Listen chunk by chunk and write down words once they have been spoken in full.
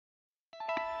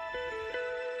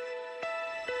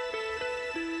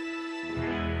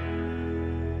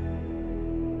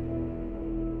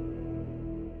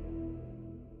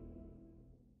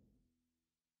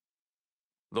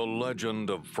legend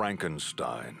of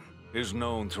Frankenstein is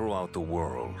known throughout the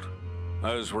world,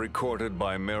 as recorded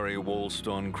by Mary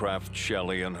Wollstonecraft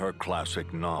Shelley in her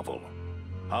classic novel.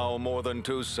 How more than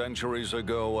 2 centuries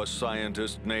ago a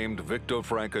scientist named Victor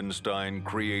Frankenstein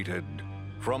created,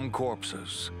 from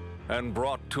corpses, and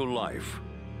brought to life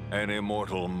an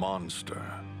immortal monster.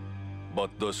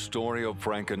 But the story of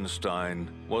Frankenstein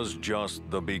was just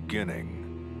the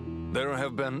beginning. There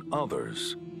have been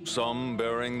others, some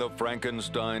bearing the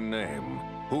Frankenstein name,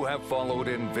 who have followed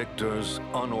in Victor's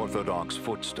unorthodox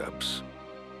footsteps.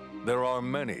 There are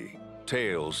many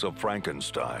tales of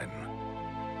Frankenstein.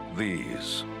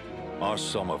 These are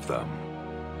some of them.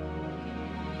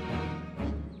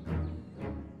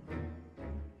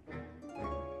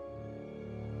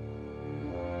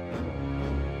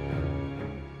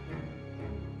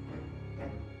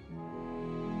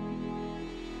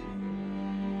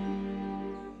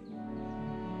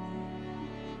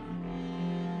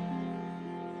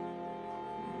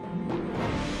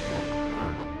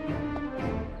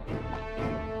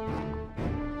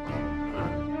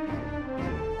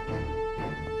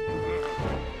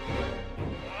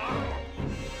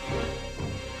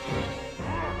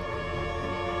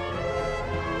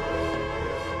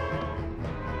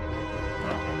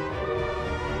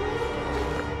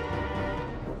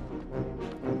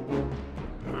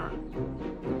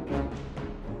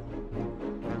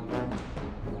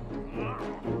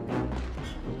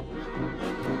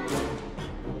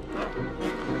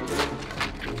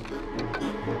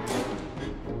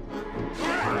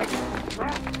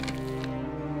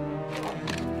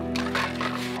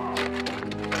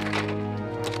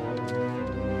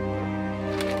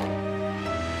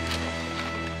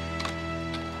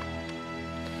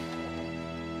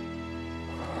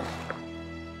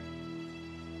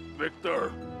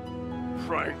 Victor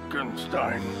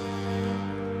Frankenstein.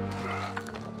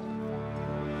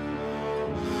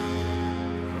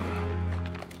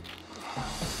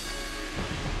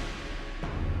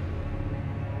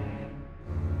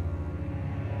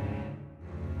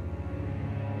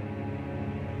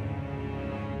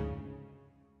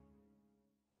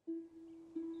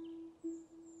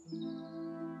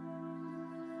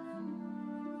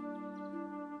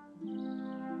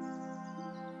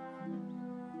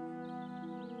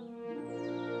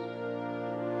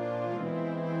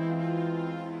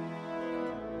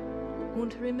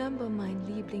 Und remember, mein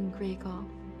Liebling Gregor,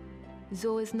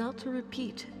 so as not to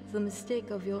repeat the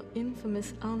mistake of your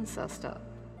infamous ancestor.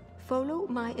 Follow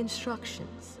my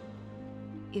instructions.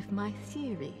 If my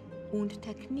theory and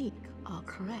technique are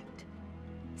correct,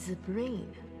 the brain,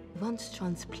 once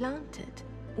transplanted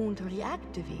and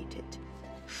reactivated,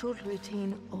 should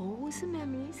retain all the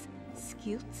memories,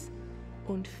 skills,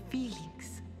 and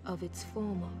feelings of its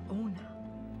former owner.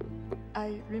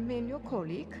 I remain your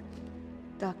colleague,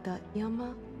 Dr.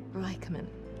 Irma Reichmann.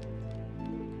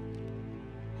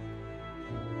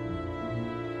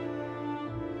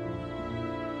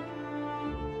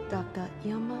 Dr.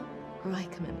 Irma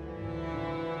Reichmann.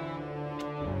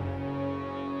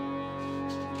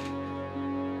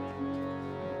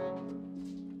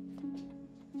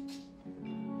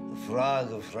 The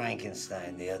Frog of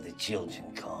Frankenstein, the other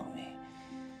children call me.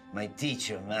 My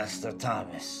teacher, Master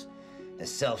Thomas, a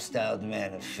self-styled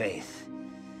man of faith,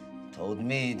 told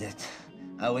me that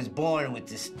I was born with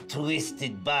this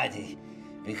twisted body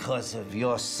because of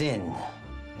your sin,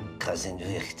 Cousin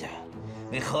Victor.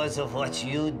 Because of what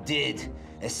you did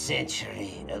a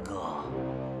century ago.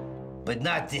 But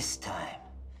not this time.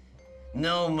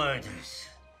 No murders,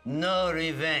 no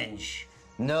revenge,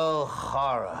 no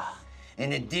horror.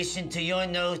 In addition to your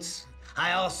notes,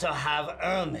 I also have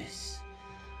Irma's.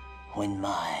 When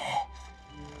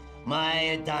my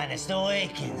Adonis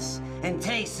awakens and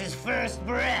takes his first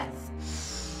breath,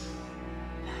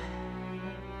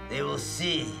 they will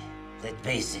see that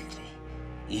basically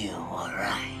you are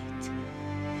right.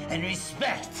 And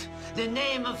respect the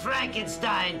name of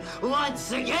Frankenstein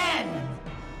once again.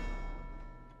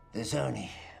 There's only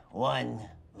one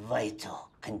vital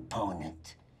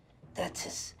component that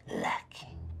is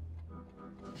lacking.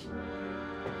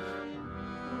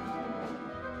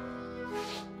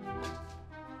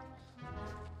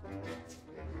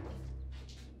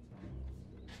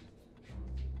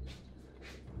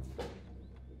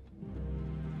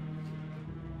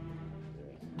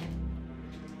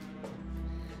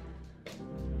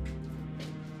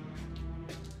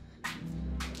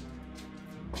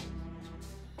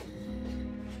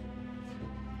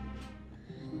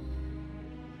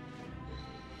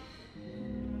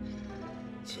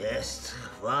 Just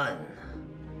one.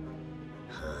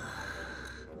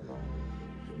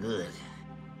 Good.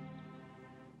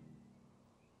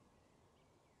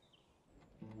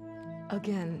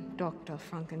 Again, Dr.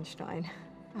 Frankenstein.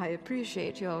 I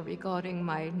appreciate your regarding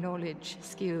my knowledge,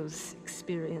 skills,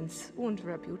 experience, and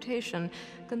reputation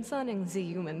concerning the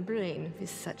human brain with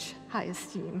such high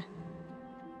esteem.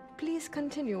 Please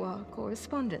continue our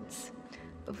correspondence.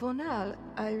 For now,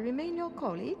 I remain your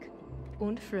colleague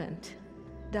and friend,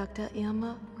 Dr.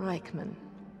 Irma Reichmann.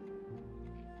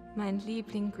 Mein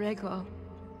Liebling Gregor,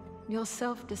 your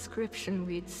self-description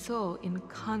reads so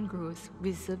incongruous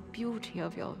with the beauty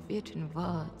of your written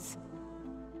words.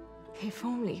 If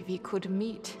only we could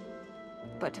meet,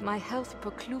 but my health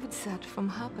precludes that from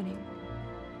happening.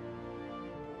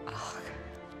 Oh,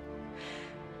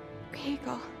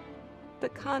 Gregor, the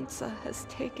cancer has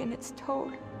taken its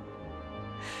toll.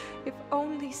 If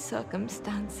only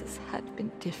circumstances had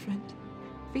been different,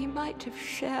 we might have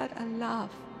shared a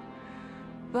love,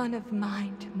 one of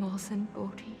mind more than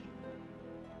body.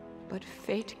 But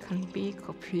fate can be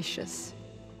capricious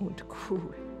and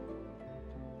cruel.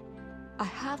 I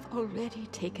have already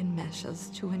taken measures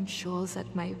to ensure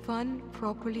that my one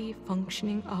properly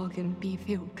functioning organ be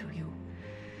willed to you.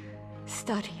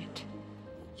 Study it.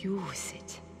 Use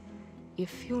it.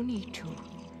 If you need to,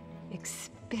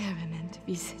 experiment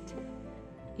with it.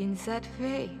 In that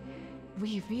way,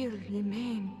 we will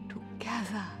remain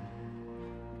together.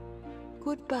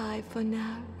 Goodbye for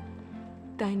now,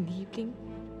 dein Liebling,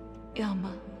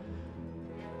 Irma.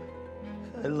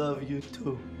 I love you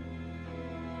too.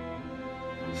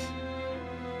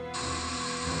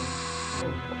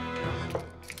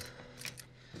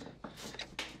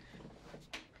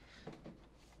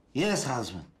 Yes,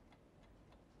 husband.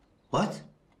 What?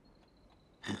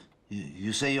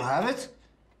 You say you have it?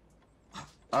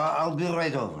 I'll be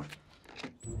right over.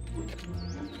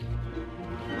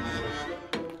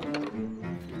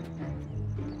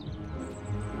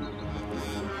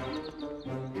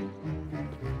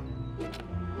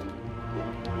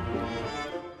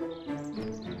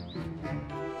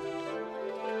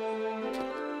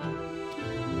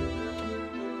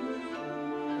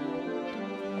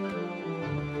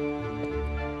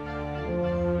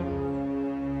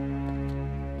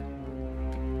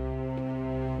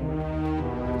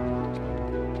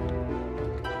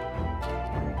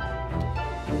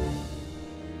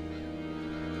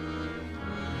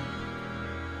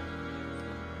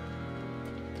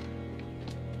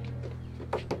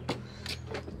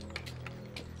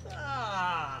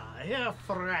 Herr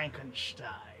Frankenstein.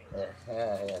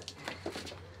 Yeah.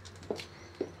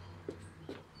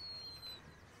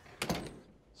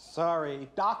 Sorry,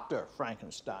 Dr.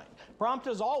 Frankenstein. Prompt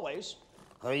as always.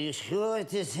 Are you sure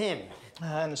it is him?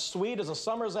 And sweet as a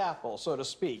summer's apple, so to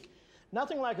speak.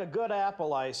 Nothing like a good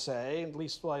apple, I say. At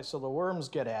least why, so the worms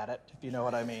get at it, if you know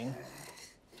what I mean.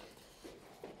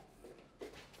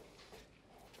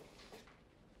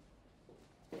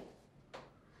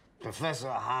 Professor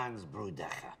Hans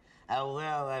Brudecker. How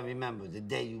well I remember the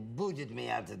day you booted me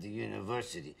out of the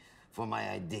university for my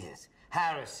ideas.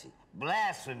 Heresy,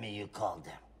 blasphemy, you called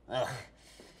them. Ugh.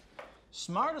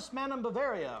 Smartest man in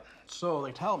Bavaria. So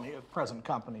they tell me, of present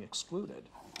company excluded.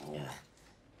 Yeah.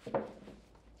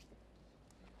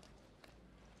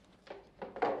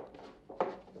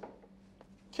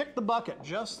 Kicked the bucket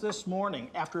just this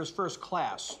morning after his first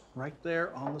class, right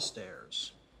there on the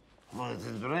stairs. Was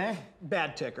it right?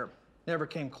 Bad ticker. Never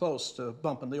came close to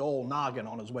bumping the old noggin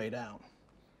on his way down.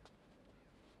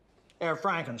 Herr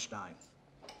Frankenstein.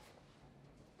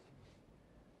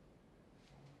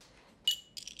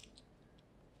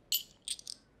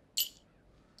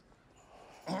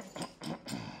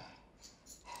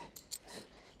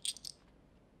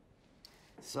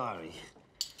 Sorry,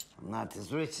 I'm not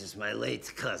as rich as my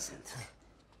late cousin.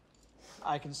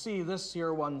 I can see this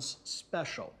here one's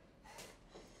special.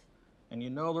 And you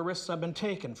know the risks I've been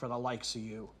taking for the likes of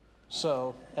you.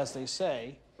 So, as they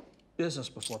say, business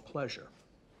before pleasure.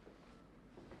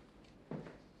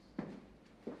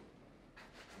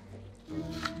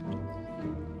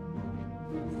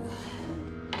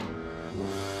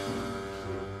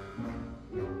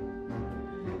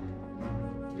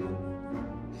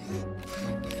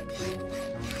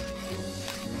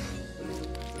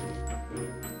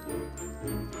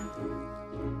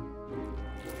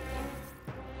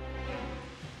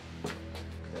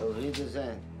 Auf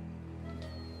Wiedersehen.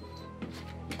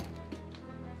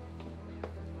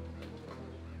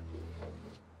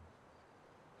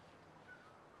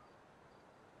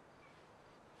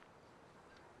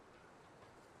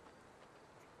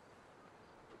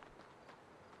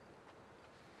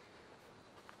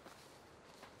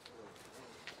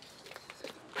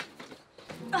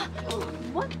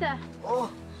 What the?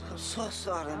 Oh, I'm so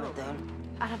sorry, madame.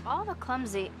 Out of all the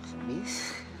clumsy...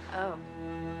 Miss? Oh.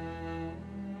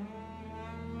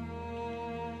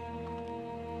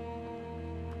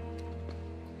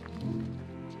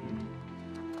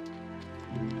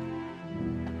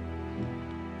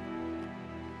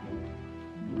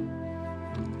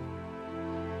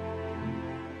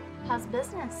 How's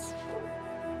business?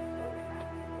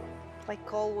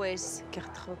 Like always,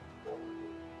 Gertrude.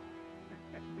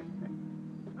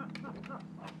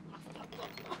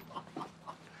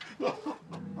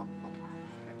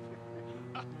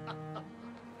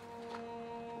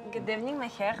 Good evening, my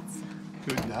hearts.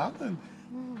 Good Abend.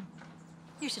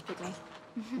 You should pick me.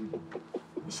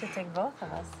 You should take both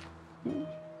of us.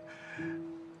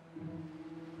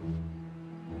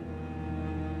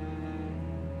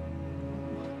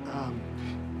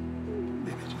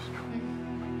 Maybe just...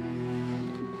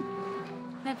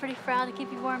 Been pretty proud to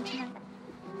keep you warm tonight.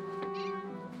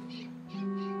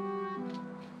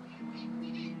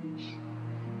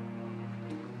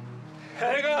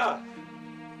 Helga!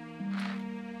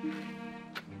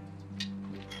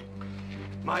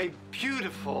 My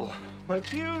beautiful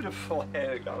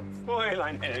Helga.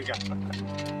 Fräulein Helga.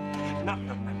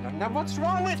 Now, what's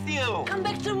wrong with you? Come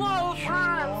back tomorrow,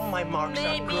 Franz. Oh, my marks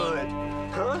Maybe. are good.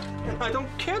 Huh? I don't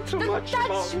care too Don't much touch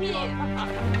about me.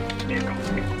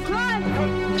 Franz!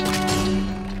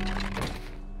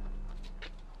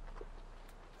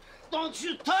 Don't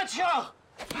you touch her!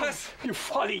 Was? You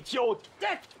Vollidiot!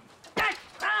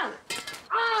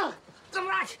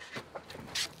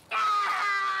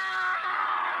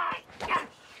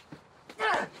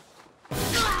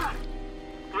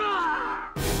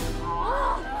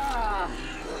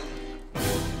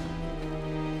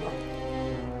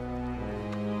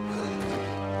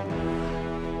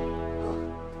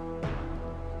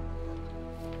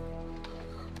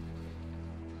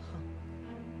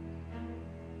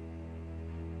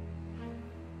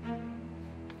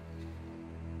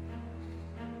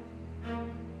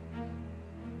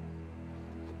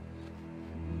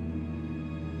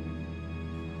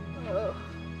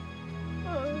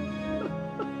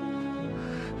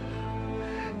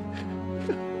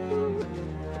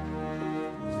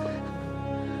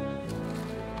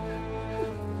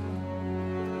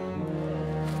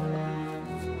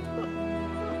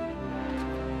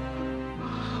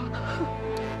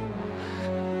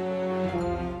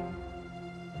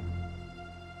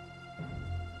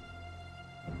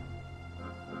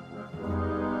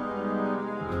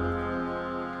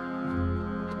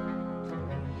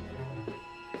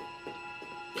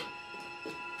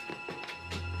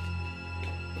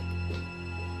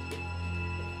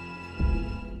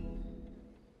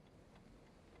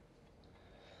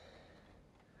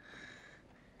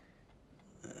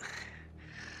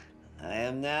 I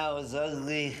am now as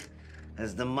ugly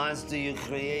as the monster you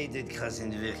created,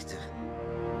 Cousin Victor.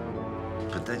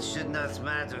 But that should not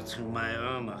matter to my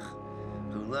Irma,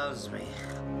 who loves me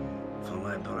for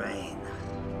my brain.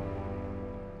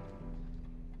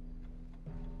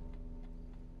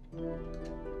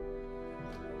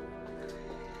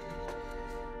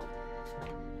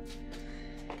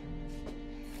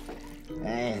 I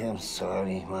am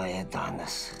sorry, my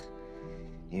Adonis.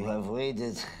 You have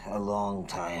waited a long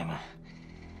time.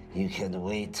 You can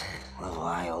wait a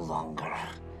while longer.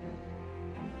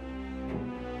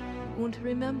 Und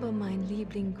remember, mein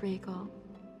Liebling Gregor,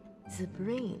 the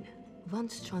brain,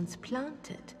 once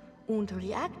transplanted and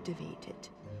reactivated,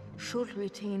 should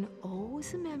retain all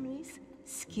the memories,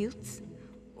 skills,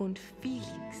 and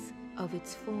feelings of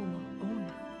its former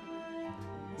owner.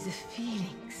 The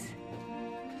feelings,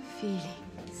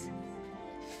 feelings,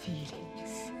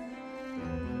 feelings.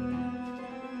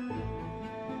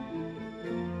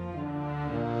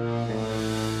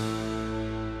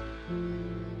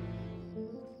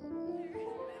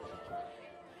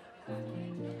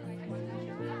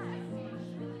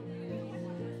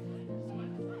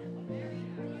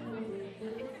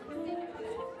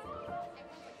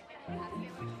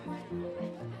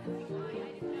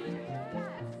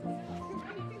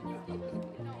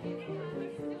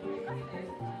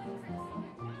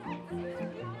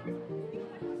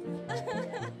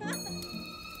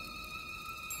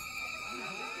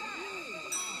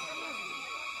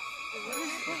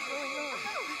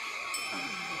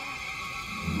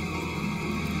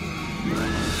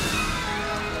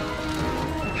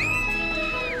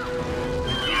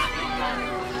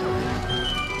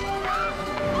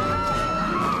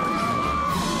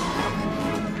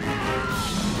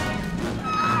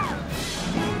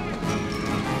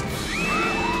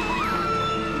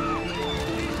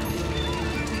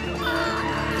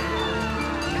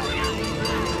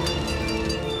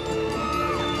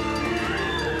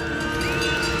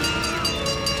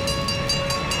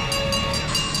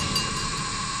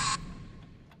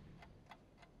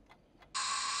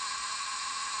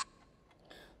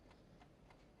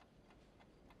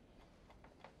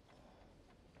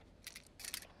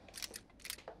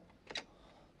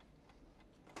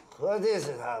 What is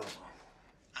it, Houseman?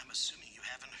 I'm assuming you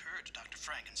haven't heard.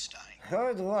 Frankenstein.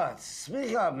 Heard what?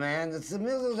 Speak up, man. It's the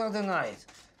middle of the night.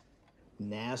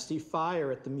 Nasty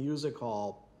fire at the music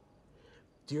hall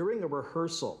during a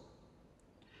rehearsal.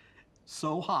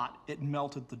 So hot, it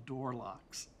melted the door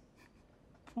locks.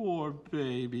 Poor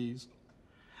babies.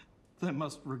 They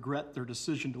must regret their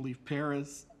decision to leave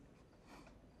Paris.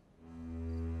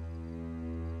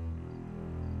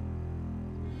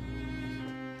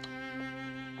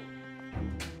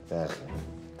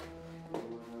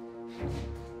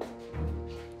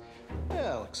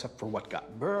 Well, except for what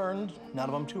got burned, none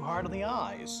of them too hard on the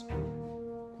eyes.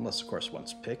 Unless, of course,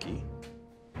 one's picky.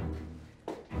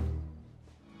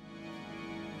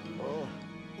 Oh,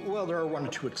 well, there are one or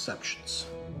two exceptions.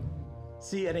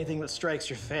 See anything that strikes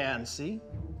your fancy?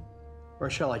 Or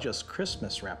shall I just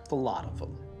Christmas wrap the lot of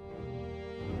them?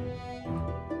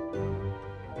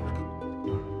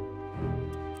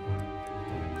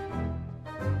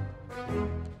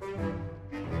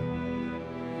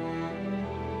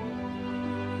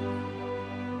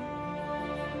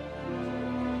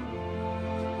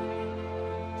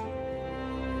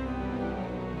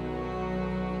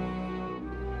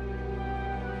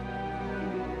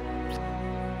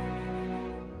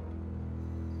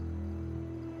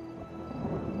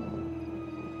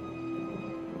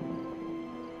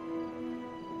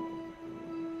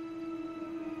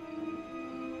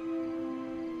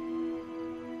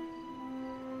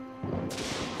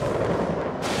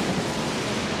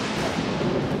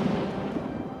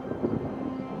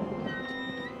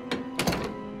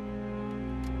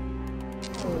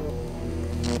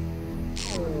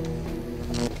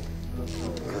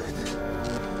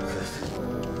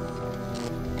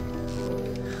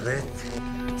 Let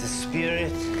the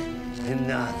spirit and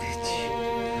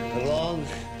knowledge, along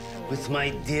with my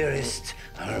dearest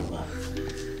Irma,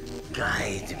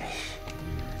 guide me.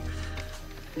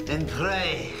 And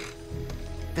pray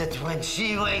that when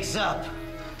she wakes up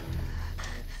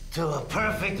to a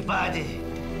perfect body,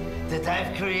 that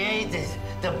I've created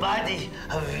the body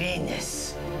of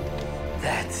Venus,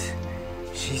 that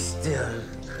she still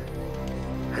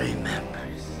remembers.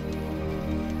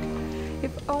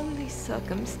 If only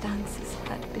circumstances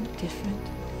had been different,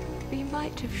 we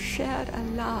might have shared a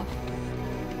love,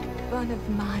 one of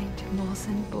mind more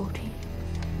than body.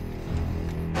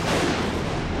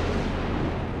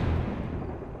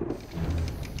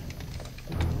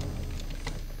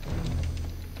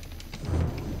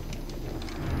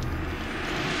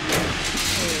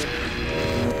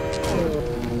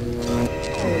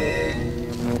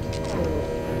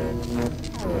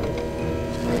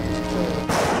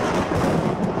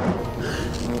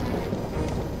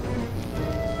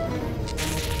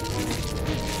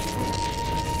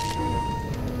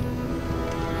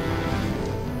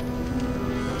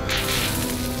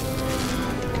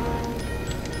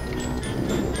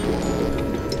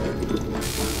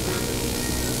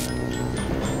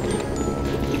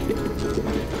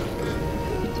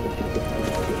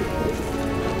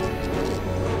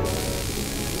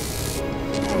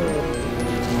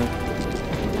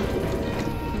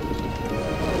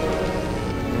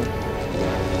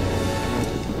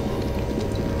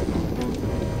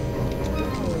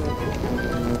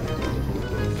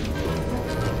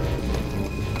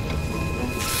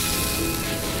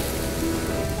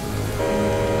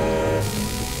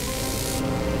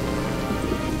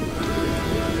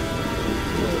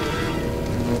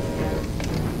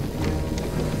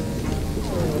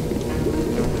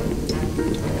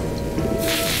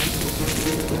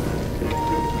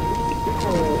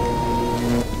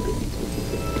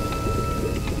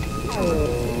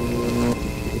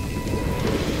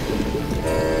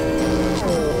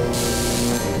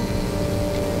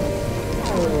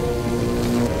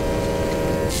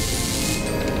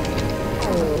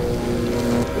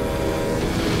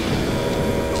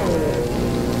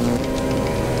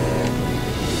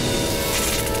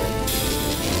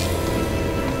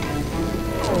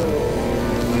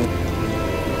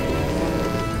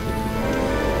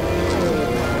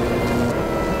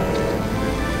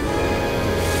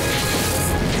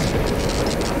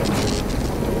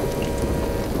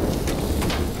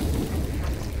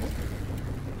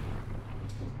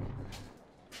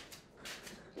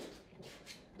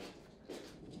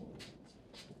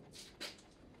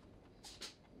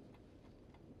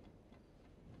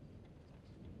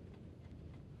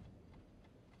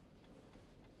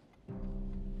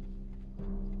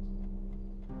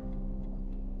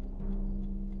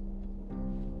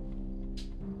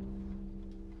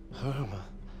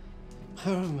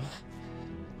 Irma,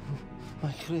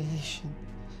 my creation.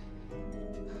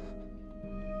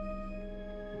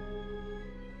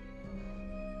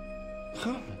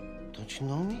 Irma, don't you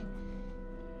know me?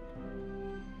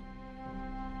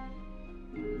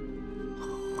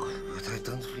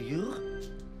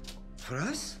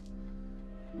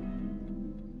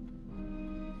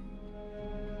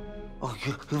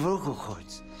 your vocal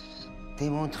cords. They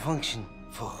won't function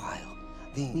for a while.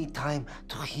 They need time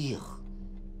to heal.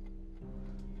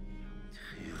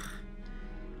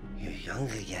 You're young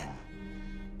again.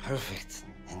 Perfect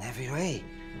in every way.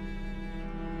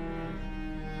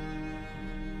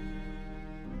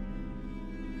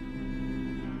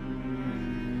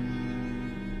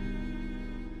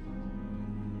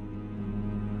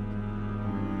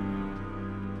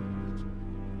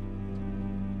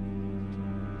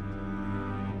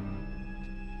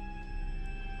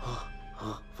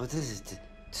 What is it? The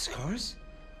scars?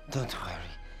 Don't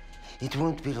worry. It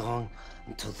won't be long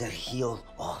until they're healed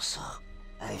also.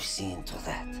 I've seen to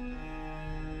that.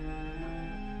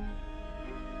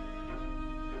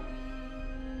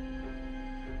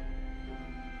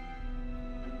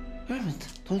 Hermit,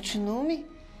 don't you know me?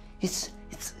 It's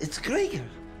Gregor.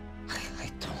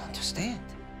 I don't understand.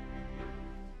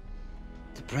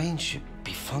 The brain should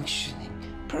be functioning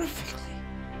perfectly.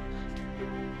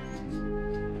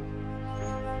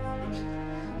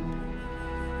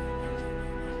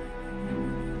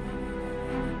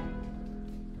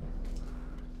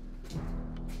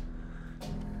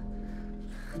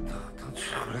 Don't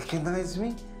you recognize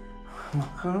me,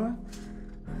 Carmen?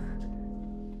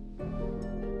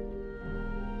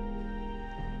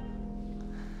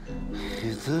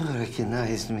 You do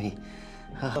recognize me.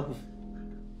 Love.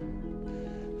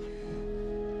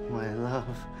 My love.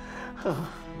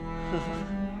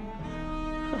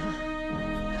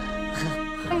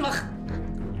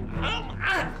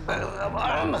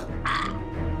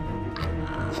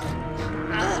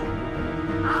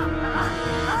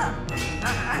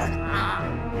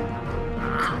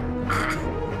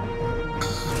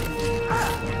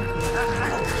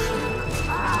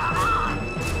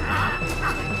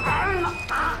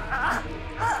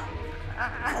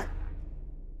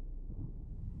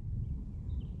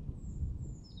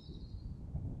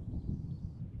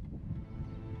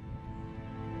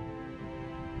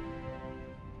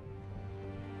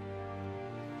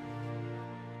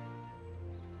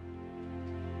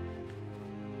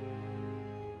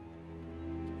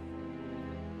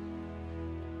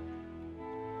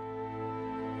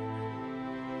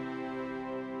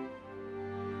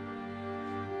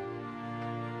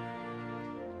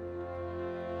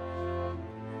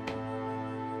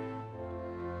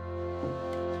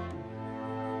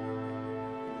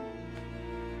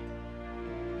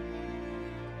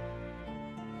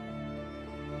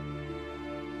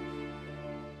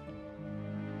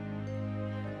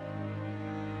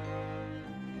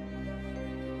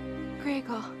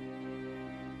 Gregor.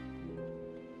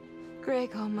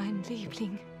 Gregor, mein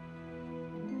Liebling.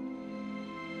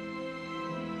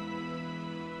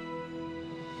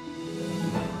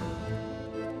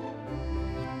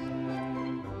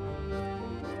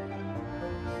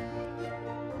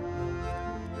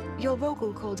 Your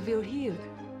vocal cords will heal,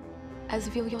 as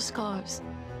will your scars.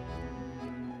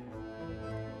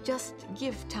 Just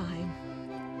give time.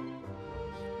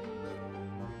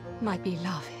 My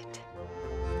beloved.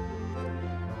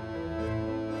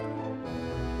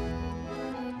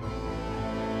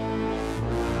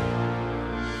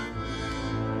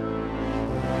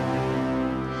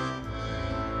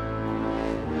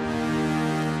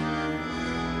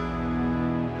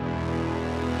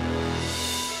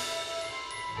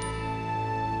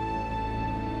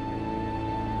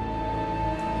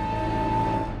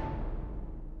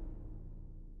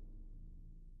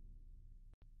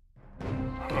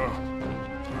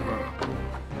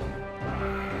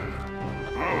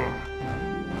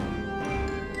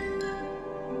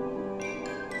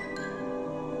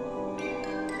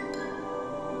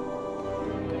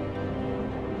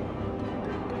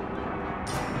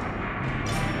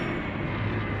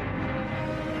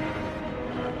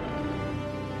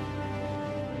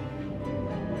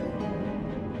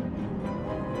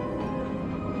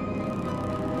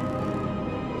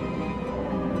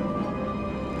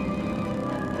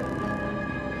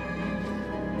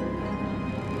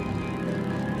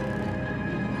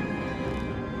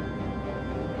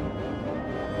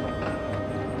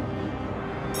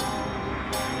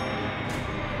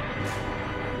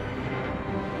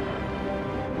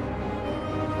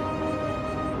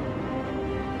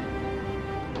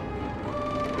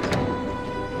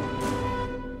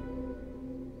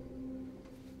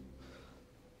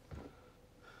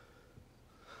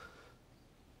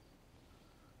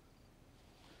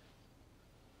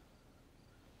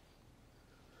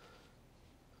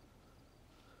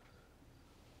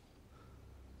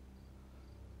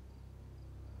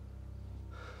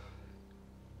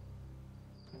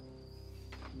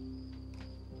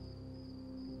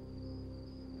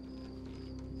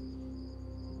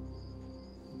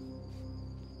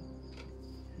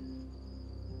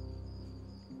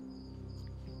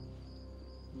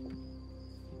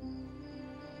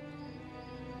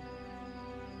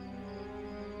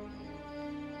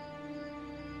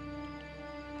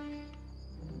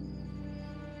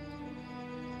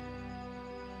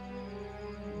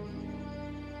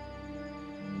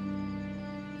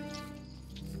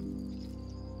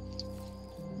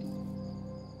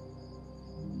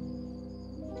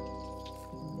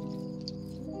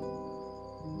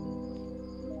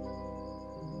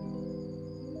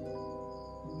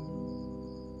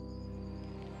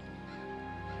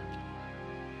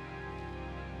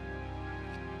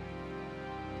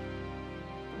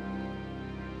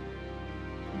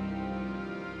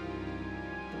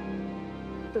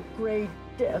 the Grey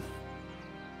Death.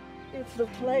 It's the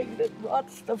plague that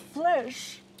rots the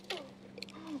flesh.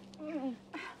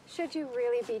 Should you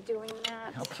really be doing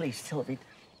that? Now, please, Sylvie,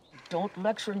 don't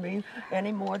lecture me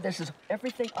anymore. This is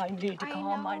everything I need to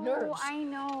calm my nerves. I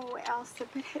know, Elsa,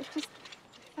 but it's just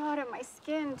the thought of my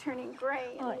skin turning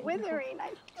gray and withering.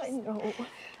 I know.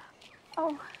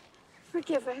 Oh,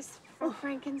 forgive us for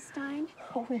Frankenstein.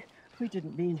 Oh, we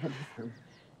didn't mean anything.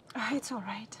 It's all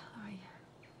right. I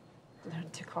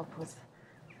learned to cope with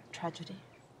tragedy.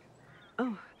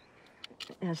 Oh,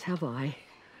 as have I.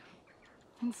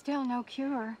 And still no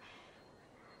cure.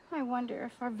 I wonder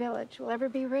if our village will ever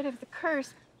be rid of the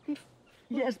curse.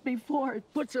 Yes, before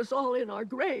it puts us all in our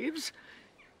graves.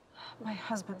 My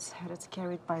husband's head is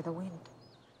carried by the wind.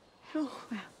 Oh,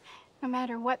 well, no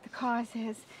matter what the cause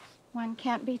is, one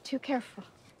can't be too careful.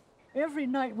 Every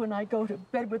night when I go to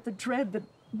bed with the dread that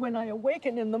when I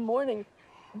awaken in the morning,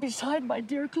 beside my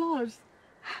dear Claus.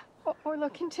 Or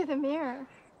look into the mirror.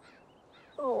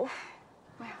 Oh.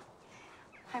 Well,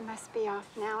 I must be off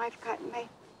now. I've got my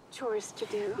chores to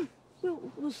do. Well,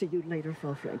 we'll see you later,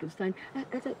 Frau Frankenstein,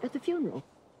 at the funeral.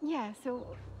 Yeah, so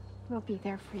we'll be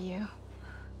there for you.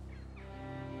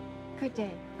 Good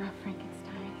day, Frau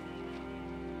Frankenstein.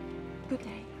 Good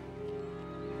day.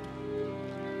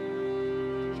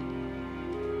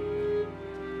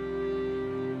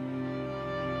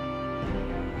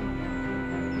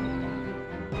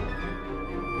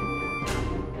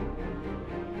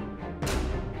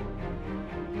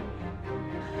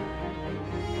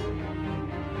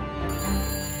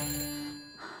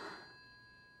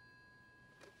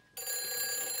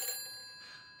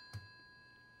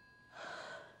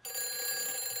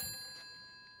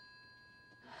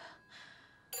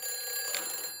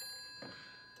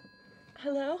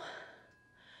 Hello?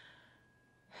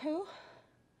 Who?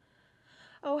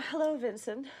 Oh, hello,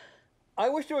 Vincent. I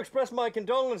wish to express my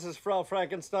condolences, Frau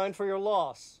Frankenstein, for your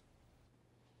loss.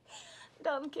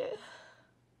 Danke.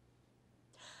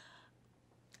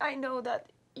 I know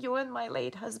that you and my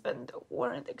late husband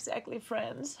weren't exactly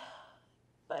friends,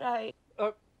 but I...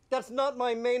 That's not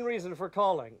my main reason for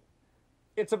calling.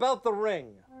 It's about the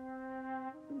ring.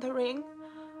 The ring?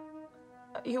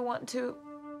 You want to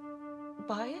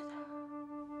buy it?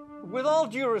 With all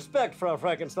due respect, Frau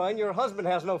Frankenstein, your husband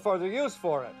has no further use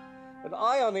for it. And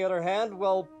I, on the other hand,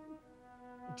 well,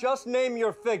 just name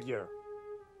your figure.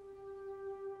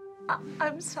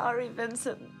 I'm sorry,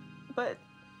 Vincent, but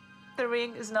the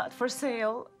ring is not for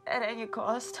sale at any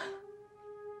cost.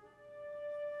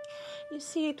 You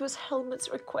see, it was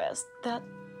Helmut's request that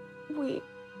we...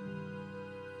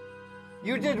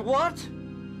 You did what?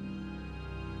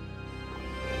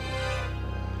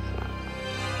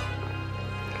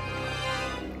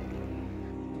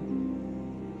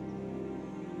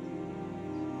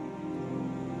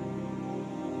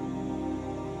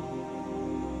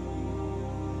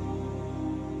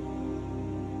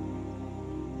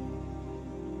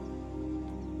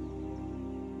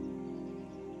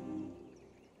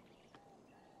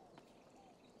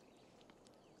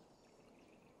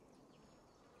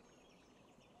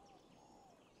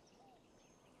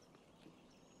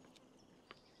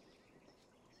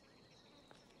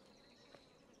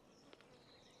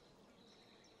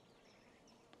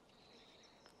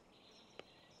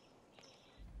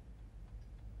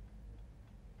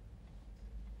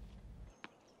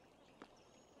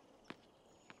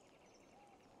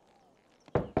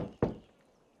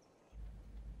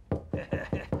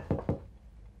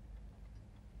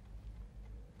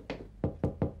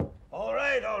 All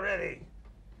right already.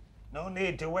 No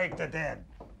need to wake the dead.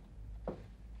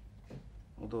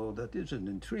 Although that is an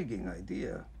intriguing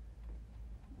idea.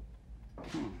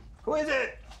 Who is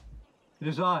it? It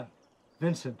is I,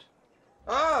 Vincent.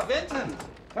 Ah, Vincent.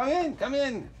 Come in, come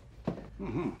in.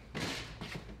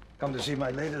 Come to see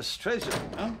my latest treasure,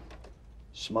 huh?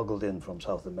 Smuggled in from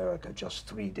South America just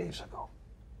 3 days ago.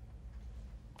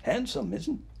 Handsome,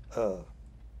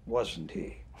 wasn't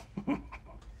he?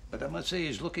 But I must say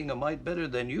he's looking a mite better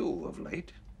than you of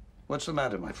late. What's the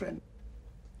matter, my friend?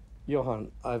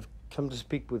 Johann, I've come to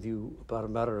speak with you about a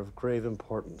matter of grave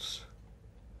importance.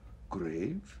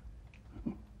 Grave?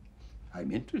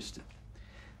 I'm interested.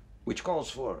 Which calls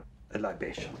for a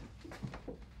libation.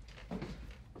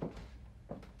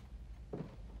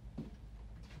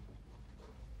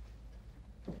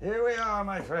 Here we are,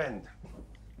 my friend.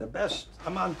 The best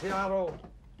Amontillado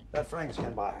that Franks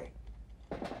can buy.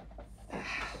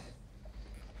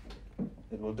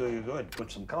 It will do you good. Put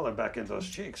some color back in those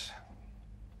cheeks.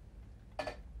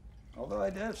 Although I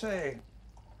dare say,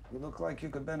 you look like you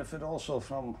could benefit also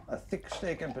from a thick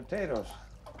steak and potatoes.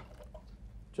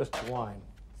 Just wine,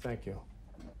 thank you.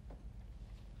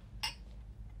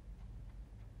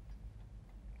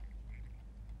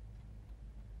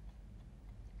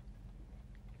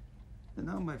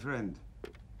 Now, my friend,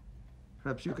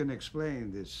 perhaps you can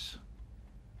explain this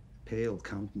pale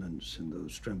countenance and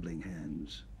those trembling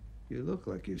hands. You look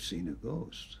like you've seen a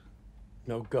ghost.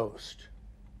 No ghost.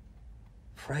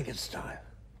 Frankenstein.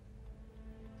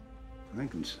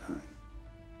 Frankenstein?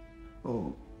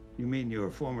 Oh, you mean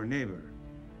your former neighbor,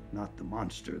 not the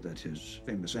monster that his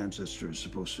famous ancestor is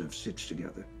supposed to have stitched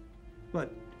together.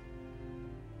 But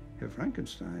Herr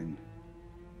Frankenstein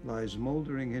lies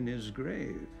moldering in his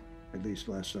grave. At least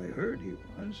last I heard he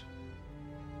was.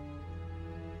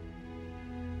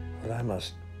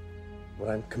 What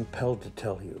I'm compelled to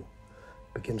tell you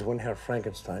begins when Herr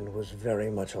Frankenstein was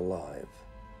very much alive.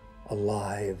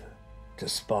 Alive,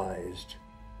 despised,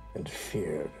 and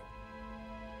feared.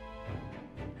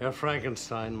 Herr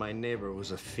Frankenstein, my neighbor,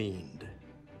 was a fiend.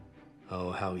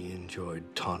 Oh, how he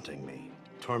enjoyed taunting me,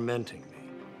 tormenting me.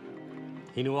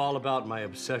 He knew all about my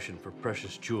obsession for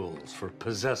precious jewels, for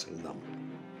possessing them.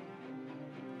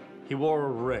 He wore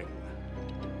a ring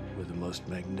with the most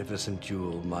magnificent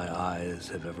jewel my eyes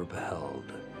have ever beheld.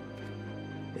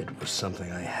 It was something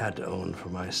I had to own for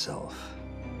myself.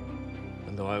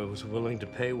 And though I was willing to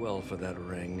pay well for that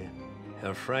ring,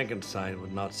 Herr Frankenstein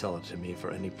would not sell it to me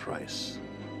for any price.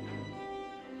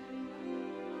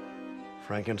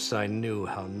 Frankenstein knew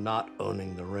how not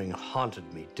owning the ring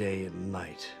haunted me day and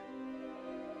night.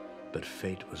 But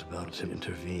fate was about to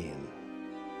intervene.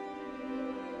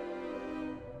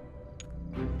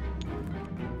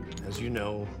 As you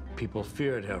know, people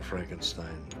feared Herr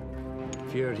Frankenstein.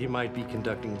 Feared he might be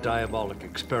conducting diabolic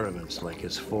experiments like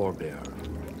his forebear.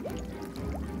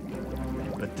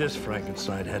 But this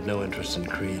Frankenstein had no interest in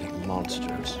creating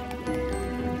monsters.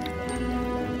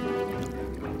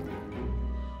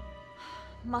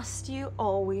 Must you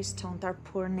always taunt our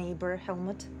poor neighbor,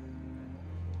 Helmut?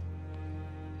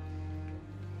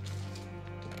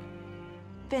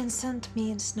 Vincent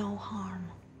means no harm.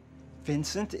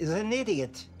 Vincent is an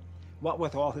idiot. What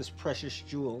with all his precious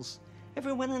jewels.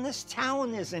 Everyone in this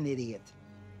town is an idiot.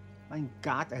 My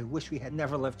God, I wish we had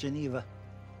never left Geneva.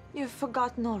 You've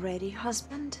forgotten already,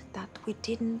 husband, that we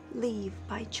didn't leave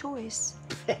by choice.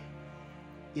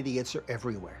 Idiots are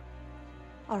everywhere.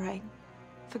 All right,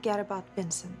 forget about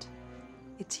Vincent.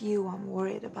 It's you I'm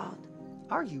worried about.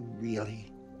 Are you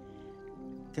really?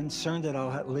 Concerned that I'll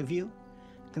outlive you?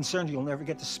 Concerned you'll never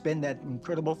get to spend that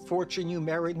incredible fortune you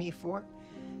married me for?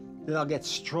 That I'll get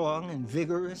strong and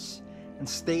vigorous and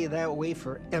stay that way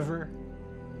forever?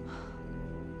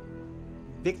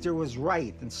 Victor was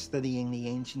right in studying the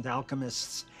ancient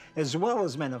alchemists, as well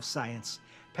as men of science.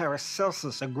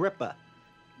 Paracelsus, Agrippa,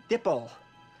 Dippel.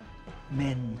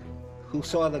 Men who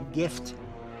saw the gift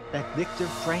that Victor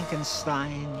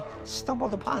Frankenstein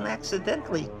stumbled upon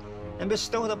accidentally and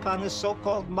bestowed upon this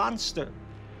so-called monster.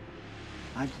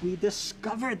 I've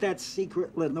rediscovered that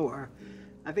secret, Lenore.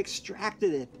 I've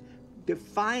extracted it,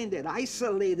 defined it,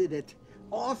 isolated it,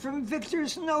 all from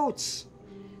Victor's notes.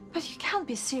 But you can't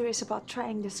be serious about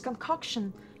trying this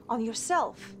concoction on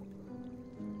yourself.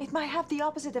 It might have the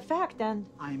opposite effect, and...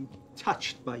 I'm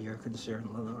touched by your concern,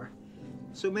 Lenore.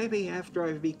 So maybe after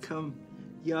I've become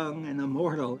young and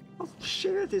immortal, I'll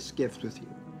share this gift with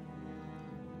you.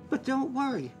 But don't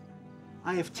worry.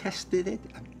 I have tested it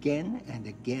again and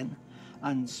again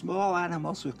on small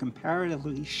animals with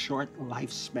comparatively short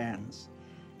lifespans.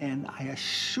 And I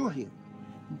assure you,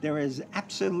 there is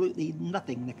absolutely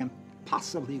nothing that can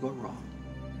possibly go wrong.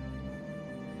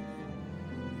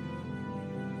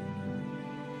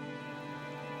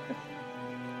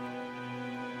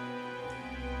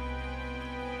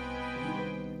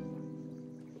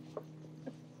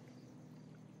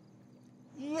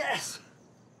 Yes!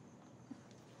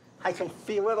 I can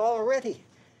feel it already.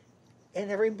 In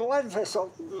every blood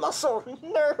vessel, muscle,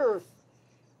 nerve.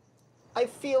 I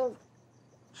feel...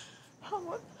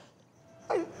 Helmut,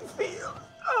 I feel...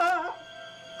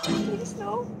 Please,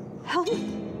 no. Helmut.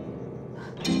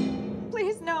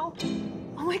 Please, no.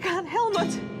 Oh my God,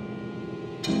 Helmut.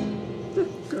 The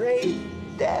great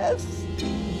death.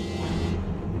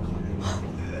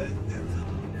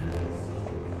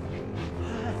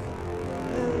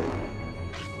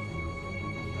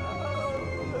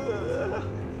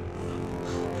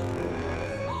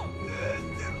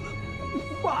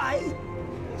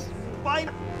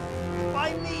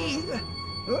 Why me?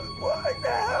 Why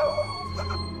now?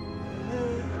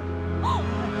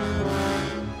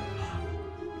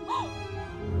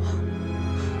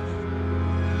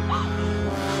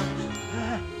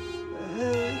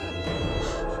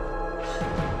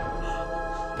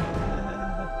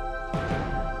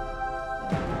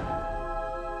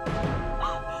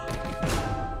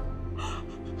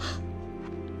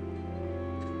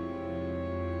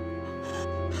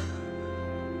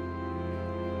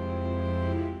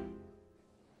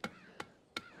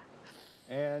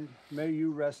 May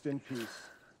you rest in peace.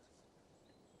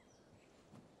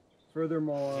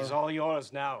 Furthermore... He's all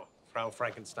yours now, Frau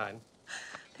Frankenstein.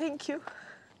 Thank you.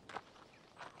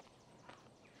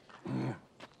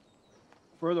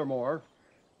 Furthermore,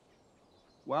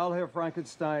 while Herr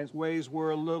Frankenstein's ways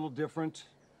were a little different,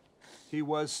 he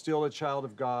was still a child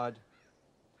of God,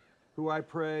 who I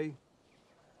pray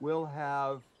will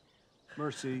have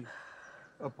mercy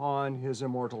upon his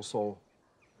immortal soul.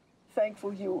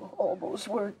 Thankful you almost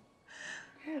were.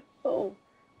 Oh.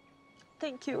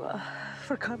 Thank you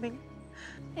for coming.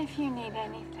 If you need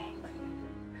anything.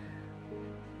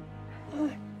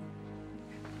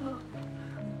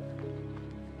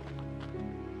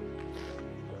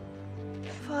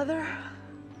 Father?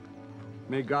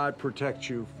 May God protect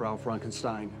you, Frau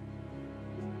Frankenstein.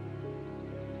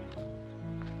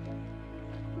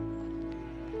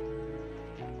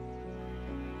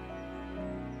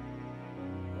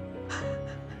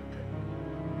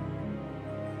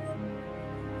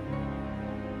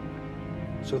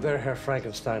 So there Herr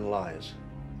Frankenstein lies,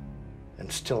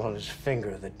 and still on his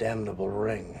finger the damnable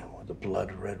ring with the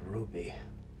blood-red ruby.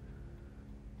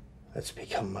 That's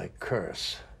become my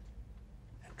curse,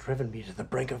 and driven me to the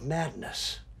brink of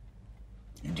madness.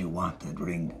 And you want that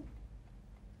ring?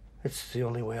 It's the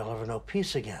only way I'll ever know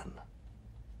peace again.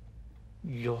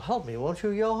 You'll help me, won't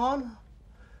you, Johann?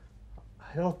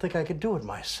 I don't think I could do it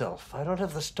myself. I don't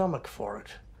have the stomach for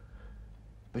it.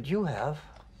 But you have.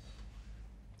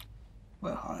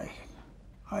 Well,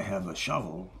 I have a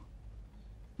shovel,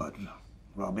 but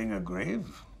robbing a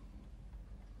grave?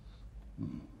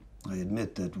 I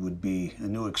admit that would be a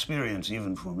new experience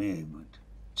even for me, but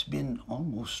it's been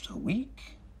almost a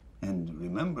week. And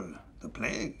remember, the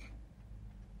plague.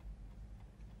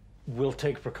 We'll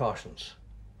take precautions.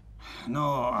 No,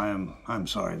 I'm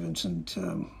sorry, Vincent.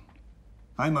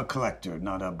 I'm a collector,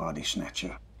 not a body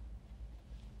snatcher.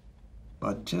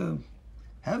 But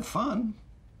have fun.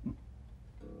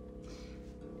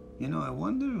 You know, I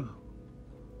wonder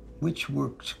which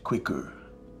worked quicker,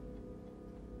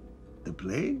 the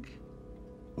plague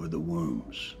or the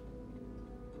worms?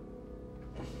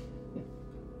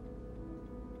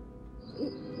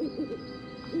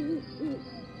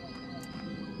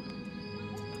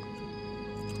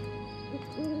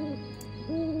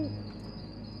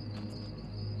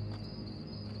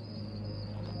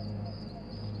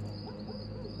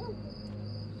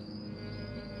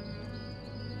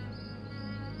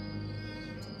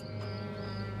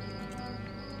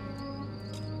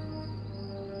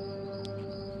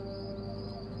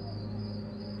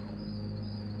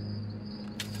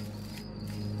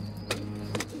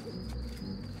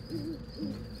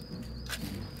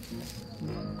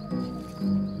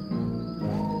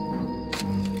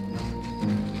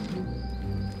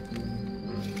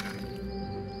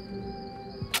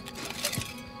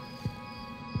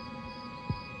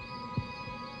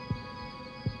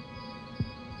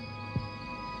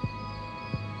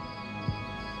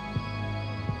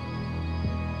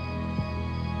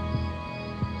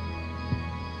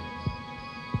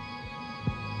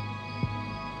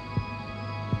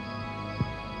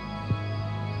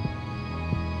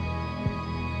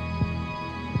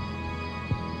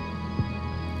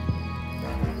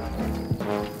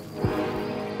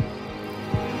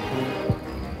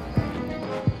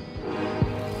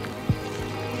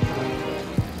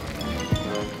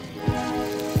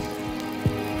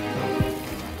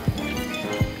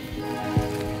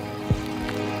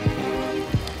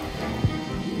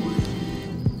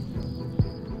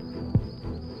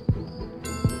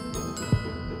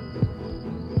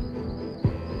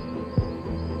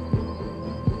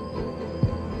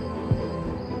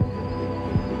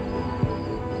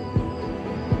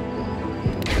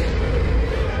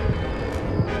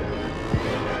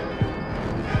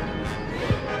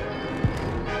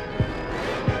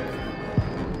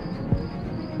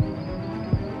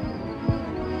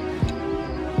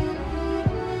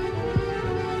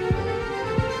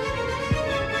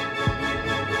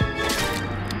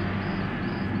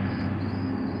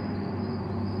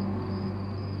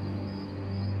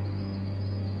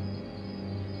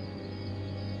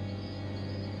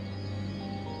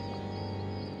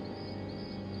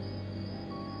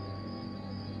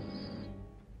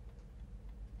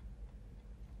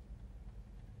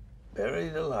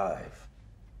 Buried alive.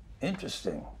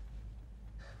 Interesting.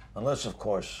 Unless, of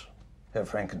course, Herr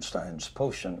Frankenstein's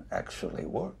potion actually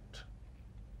worked.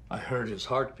 I heard his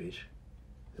heartbeat.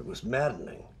 It was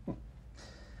maddening.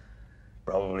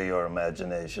 Probably your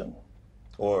imagination.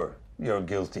 Or your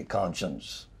guilty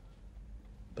conscience.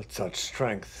 But such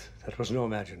strength, that was no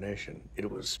imagination. It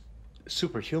was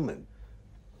superhuman,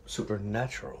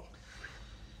 supernatural.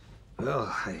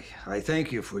 Well, I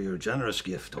thank you for your generous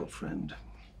gift, old friend.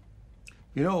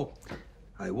 You know,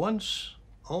 I once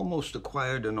almost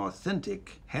acquired an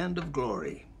authentic Hand of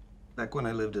Glory back when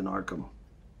I lived in Arkham.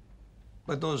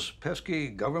 But those pesky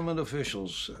government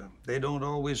officials, they don't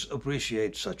always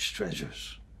appreciate such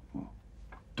treasures.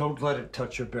 Don't let it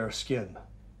touch your bare skin.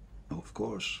 Oh, of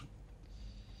course.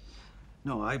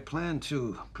 No, I plan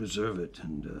to preserve it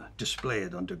and display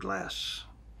it under glass.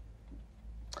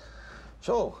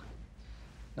 So,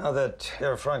 now that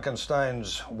Herr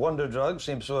Frankenstein's wonder drug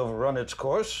seems to have run its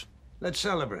course, let's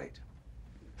celebrate.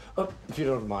 If you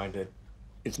don't mind,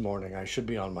 it's morning. I should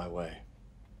be on my way.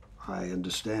 I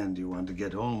understand you want to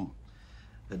get home.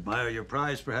 Admire your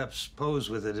prize, perhaps pose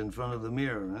with it in front of the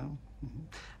mirror, huh?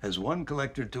 As one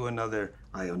collector to another,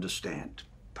 I understand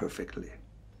perfectly.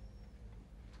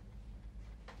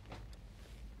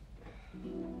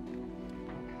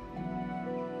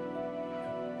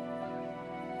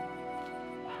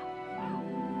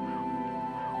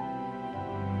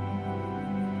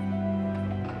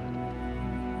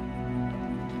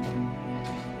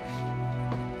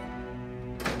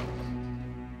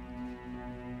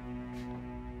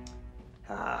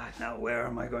 Now where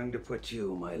am I going to put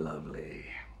you, my lovely?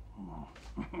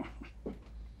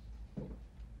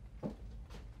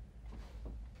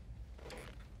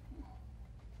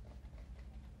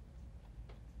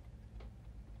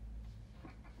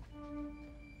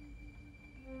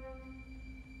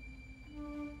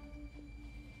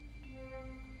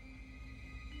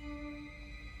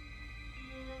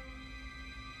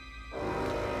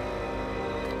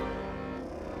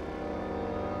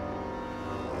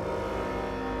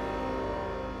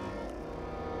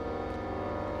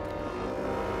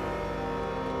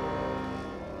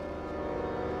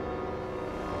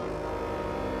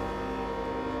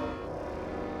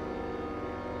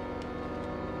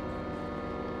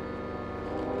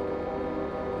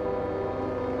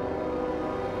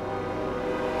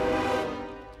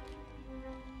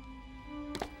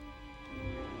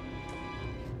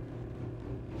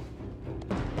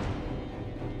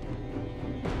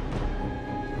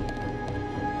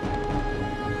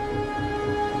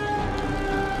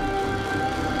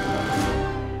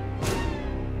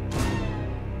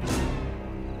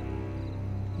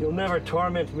 You'll never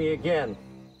torment me again.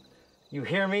 You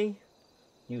hear me?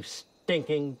 You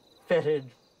stinking, fetid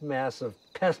mass of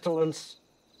pestilence.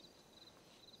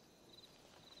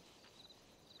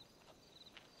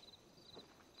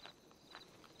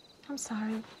 I'm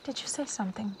sorry. Did you say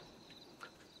something?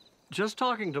 Just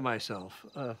talking to myself.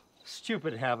 A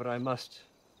stupid habit I must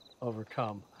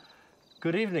overcome.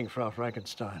 Good evening, Frau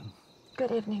Frankenstein.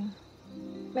 Good evening.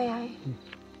 May I?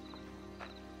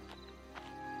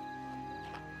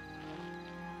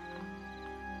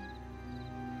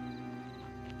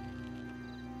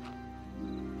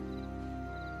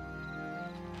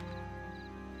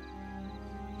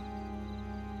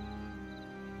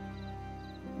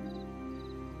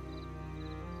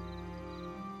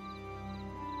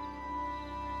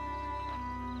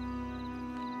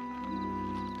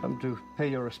 Come to pay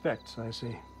your respects, I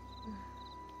see.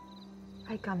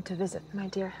 I come to visit my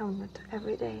dear Helmut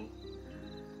every day.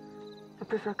 I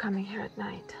prefer coming here at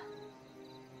night.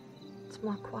 It's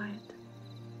more quiet.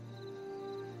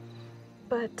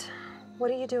 But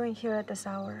what are you doing here at this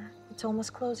hour? It's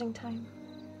almost closing time.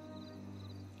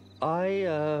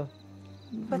 But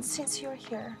since you're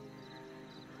here,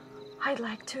 I'd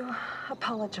like to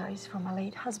apologize for my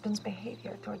late husband's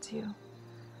behavior towards you.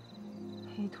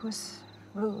 It was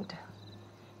rude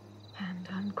and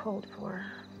uncalled for.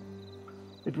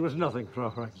 It was nothing, Frau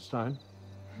Frankenstein.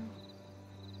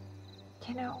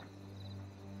 You know,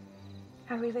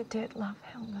 I really did love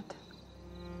Helmut.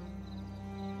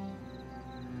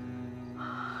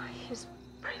 He's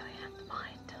a brilliant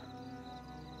mind.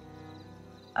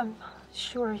 I'm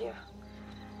sure you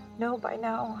know by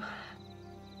now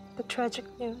the tragic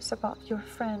news about your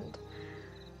friend.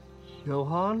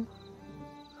 Johann?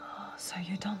 So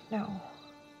you don't know.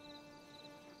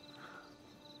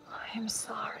 I'm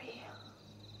sorry.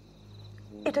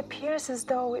 It appears as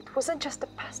though it wasn't just the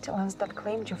pestilence that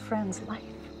claimed your friend's life.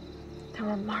 There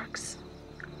were marks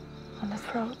on the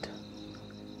throat,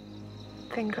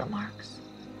 finger marks,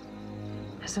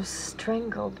 as though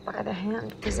strangled by the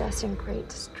hand possessing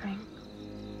great strength.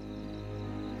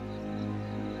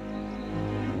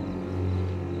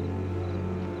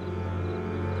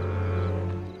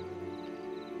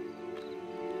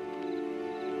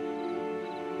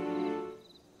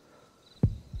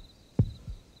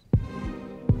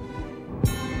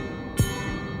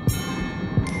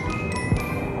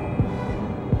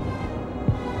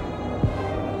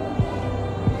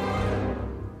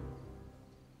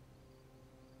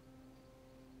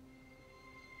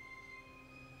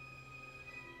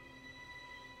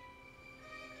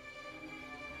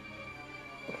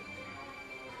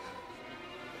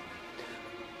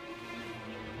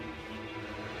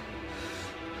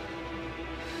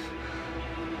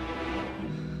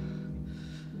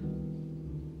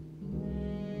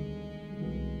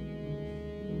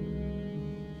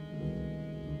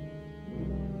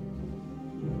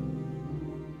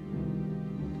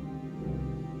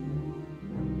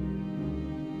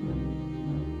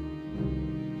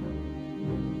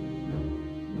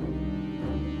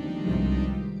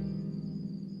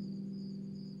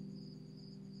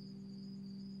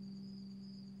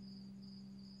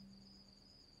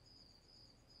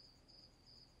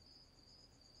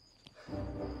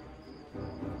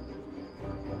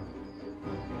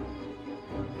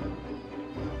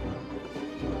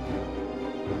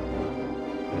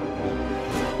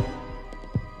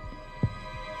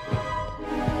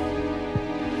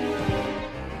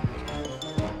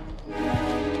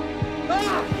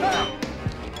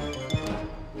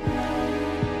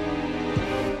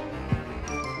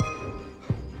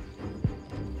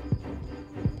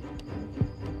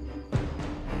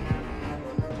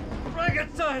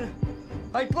 Frankenstein!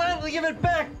 I gladly give it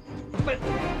back, but...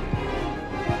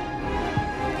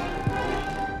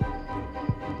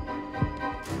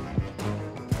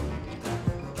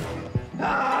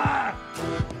 Ah!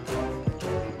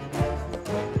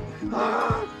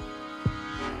 Ah!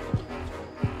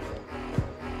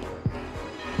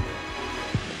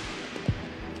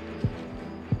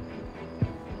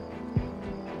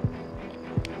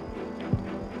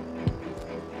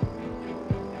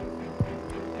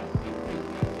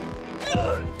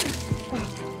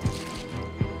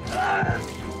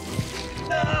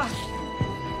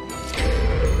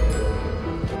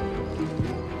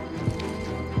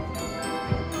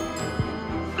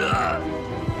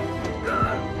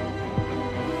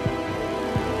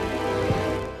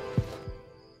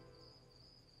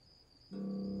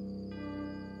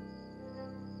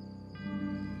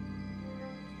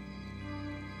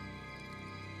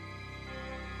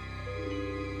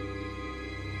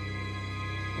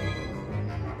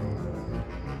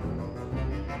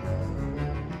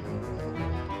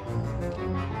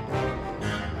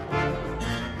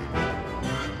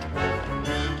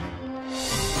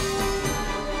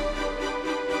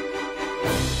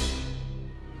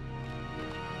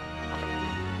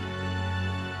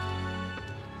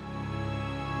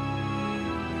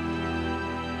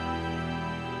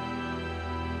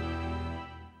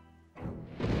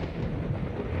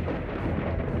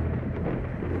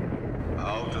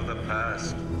 Out of the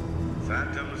past,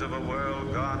 phantoms of a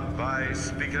world gone by,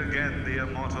 speak again the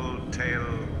immortal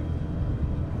tale,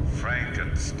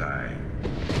 Frankenstein.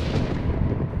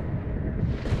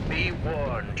 Be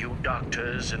warned, you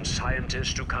doctors and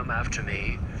scientists who come after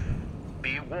me.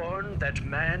 Be warned that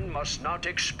man must not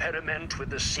experiment with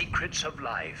the secrets of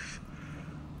life.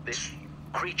 This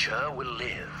creature will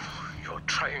live. You're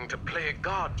trying to play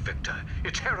God, Victor.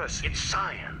 It's heresy. It's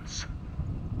science.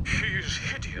 He's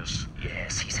hideous.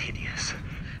 Yes, he's hideous.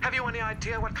 Have you any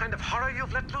idea what kind of horror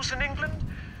you've let loose in England?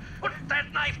 Put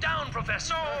that knife down,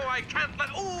 Professor! No, I can't let...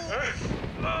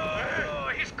 Ooh!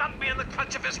 Oh, he's got me in the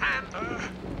clutch of his hand.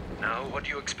 Now, what do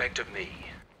you expect of me?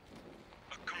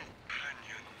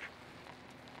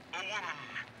 A woman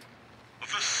of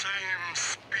the same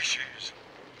species.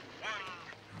 One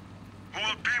who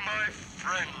will be my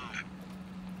friend.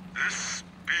 This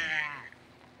being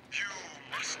you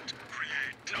must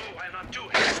create. No, I'll not do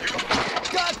it.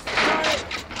 God darn it!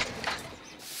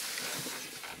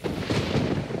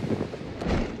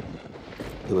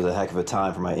 It was a heck of a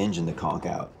time for my engine to conk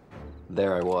out.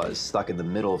 There I was, stuck in the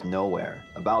middle of nowhere,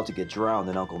 about to get drowned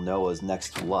in Uncle Noah's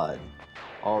next flood.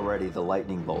 Already the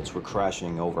lightning bolts were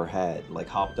crashing overhead like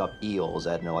hopped up eels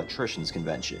at an electrician's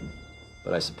convention.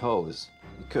 But I suppose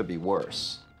it could be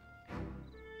worse.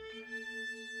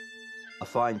 A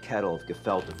fine kettle of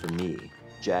gefilte for me,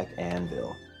 Jack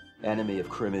Anvil, enemy of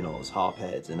criminals,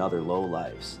 hopheads, and other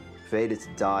lowlifes, fated to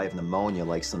die of pneumonia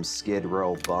like some Skid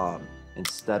Row bum,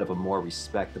 instead of a more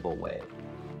respectable way,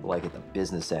 like at the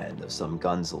business end of some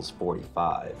Gunzel's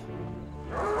 45.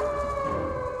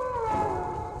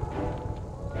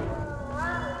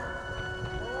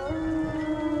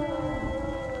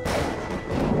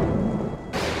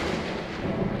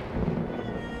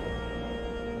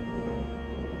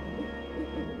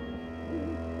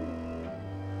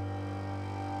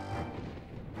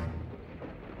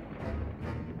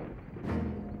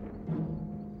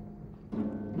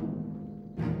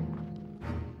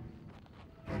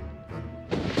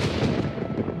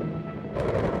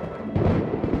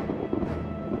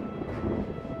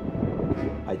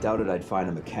 I doubted I'd find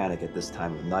a mechanic at this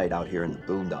time of night out here in the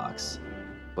boondocks.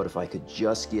 But if I could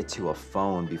just get to a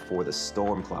phone before the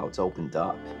storm clouds opened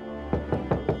up.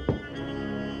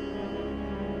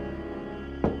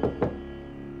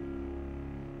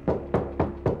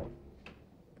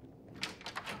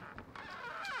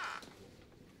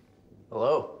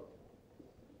 Hello?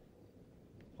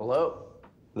 Hello?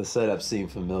 The setup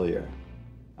seemed familiar.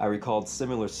 I recalled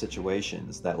similar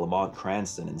situations that Lamont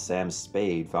Karnstein and Sam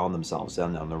Spade found themselves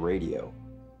in on the radio.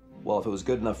 Well, if it was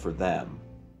good enough for them,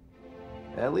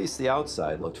 at least the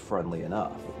outside looked friendly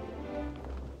enough.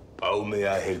 How may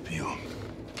I help you?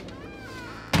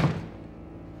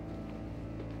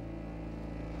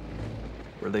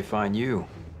 Where'd they find you?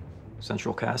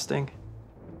 Central Casting?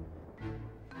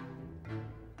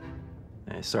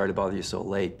 Sorry to bother you so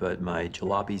late, but my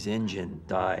jalopy's engine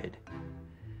died.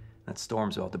 That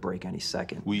storm's about to break any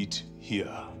second. Wait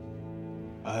here.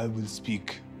 I will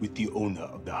speak with the owner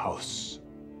of the house.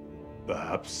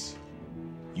 Perhaps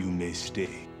You may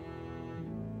stay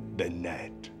the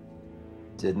night.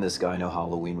 Didn't this guy know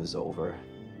Halloween was over?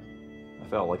 I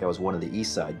felt like I was one of the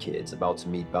East Side kids about to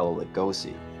meet Bela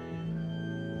Lugosi.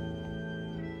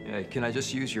 Hey, can I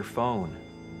just use your phone?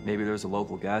 Maybe there's a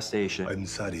local gas station. I'm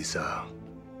sorry, sir,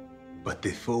 but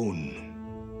the phone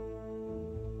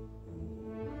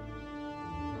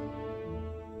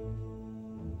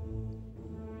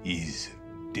is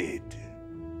dead.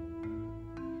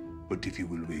 But if you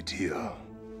will wait here.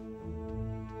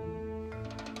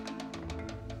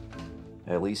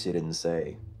 At least he didn't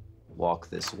say, walk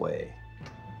this way.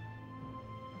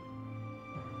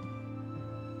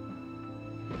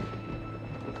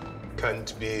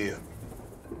 Can't be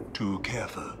too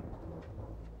careful.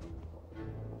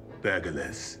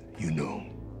 Baggerless, you know.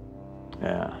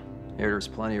 Yeah, there's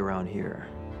plenty around here.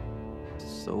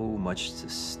 So much to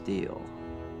steal.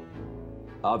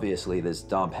 Obviously, this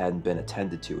dump hadn't been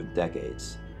attended to in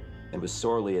decades, and was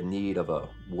sorely in need of a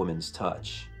woman's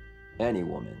touch. Any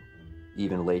woman,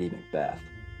 even Lady Macbeth.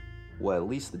 Well, at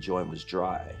least the joint was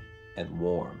dry and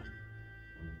warm.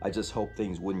 I just hope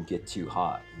things wouldn't get too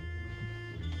hot.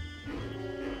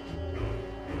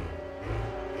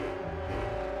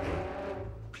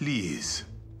 Please,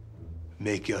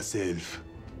 make yourself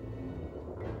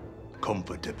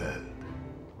comfortable.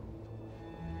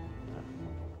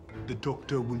 The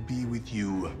doctor will be with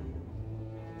you.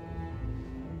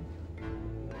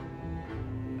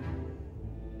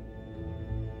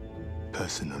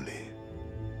 Personally.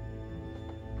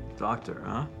 Doctor,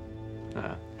 huh?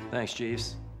 Thanks,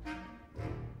 Jeeves.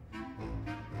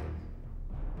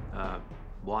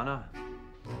 Wana?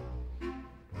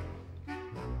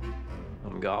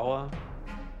 Umgawa?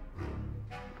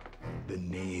 The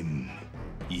name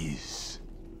is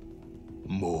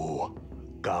Mogambo.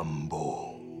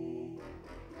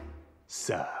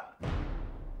 Sir.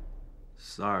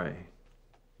 Sorry.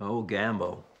 Oh,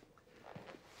 Gambo.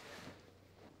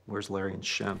 Where's Larry and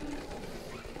Shemp?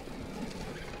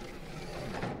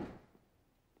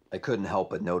 I couldn't help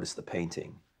but notice the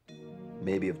painting.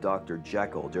 Maybe of Dr.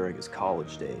 Jekyll during his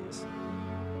college days.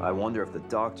 I wonder if the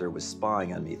doctor was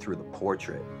spying on me through the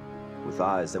portrait, with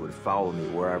eyes that would follow me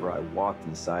wherever I walked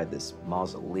inside this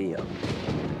mausoleum.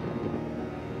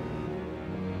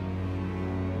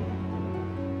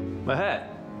 My hat.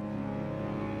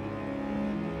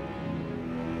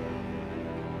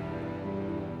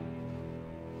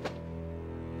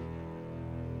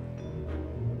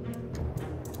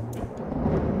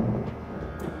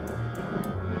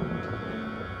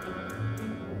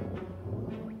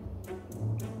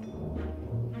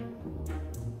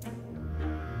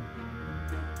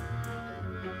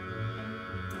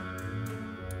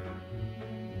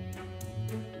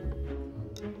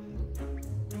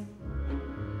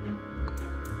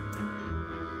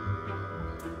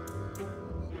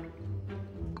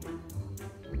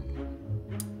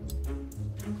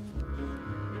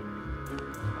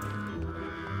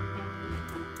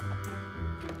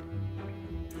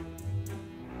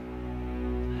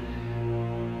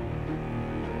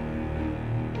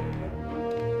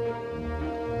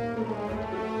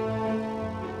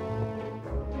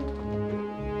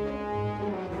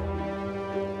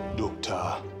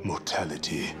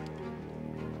 Mortality.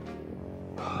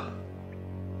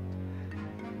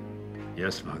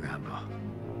 Yes, Mogambo.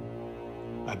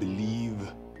 I believe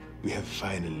we have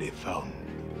finally found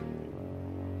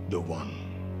the one.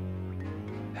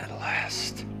 At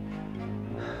last.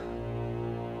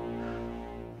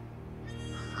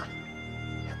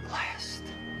 At last.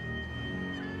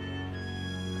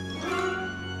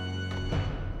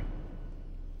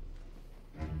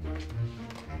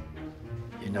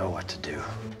 You know what to do.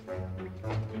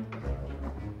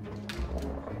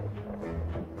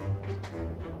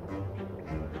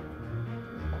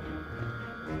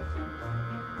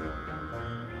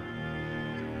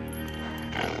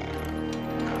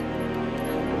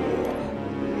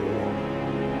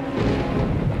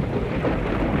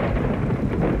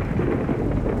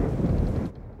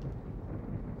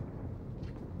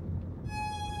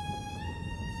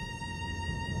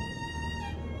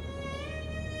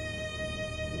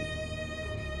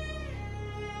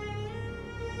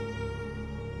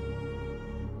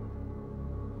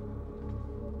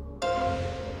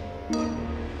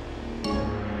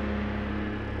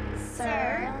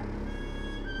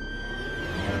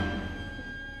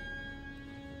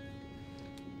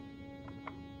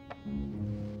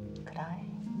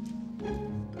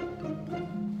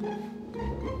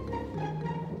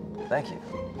 Thank you.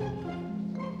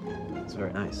 It's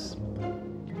very nice.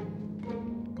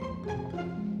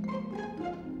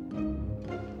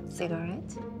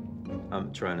 Cigarette?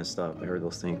 I'm trying to stop. I heard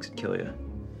those things could kill you.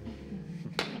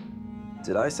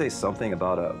 Did I say something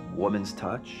about a woman's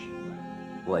touch?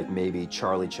 Like maybe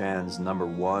Charlie Chan's number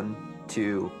 1,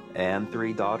 2, and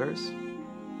 3 daughters?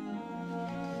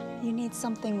 You need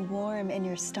something warm in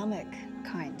your stomach,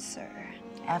 kind sir.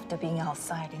 After being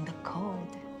outside in the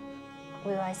cold,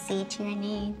 will I see to your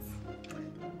needs?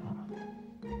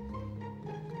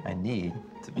 I need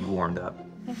to be warmed up.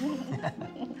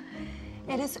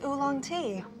 It is oolong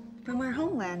tea from our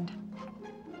homeland.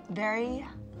 Very,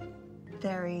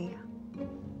 very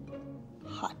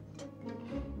hot.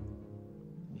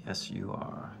 Yes, you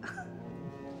are.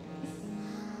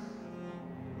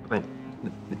 But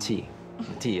the tea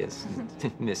is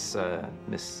Miss.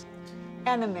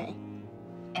 Anime.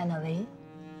 Annalie?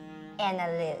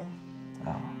 Annalil.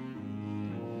 Oh.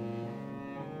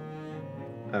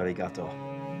 Arigato.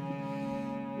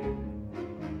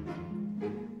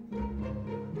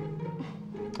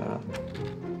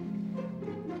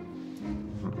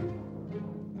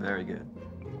 Very good.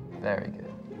 Very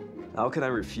good. How can I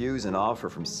refuse an offer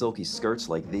from silky skirts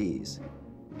like these?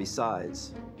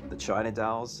 Besides, the China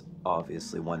dolls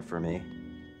obviously went for me.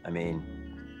 I mean,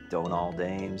 don't all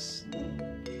dames?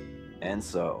 And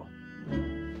so.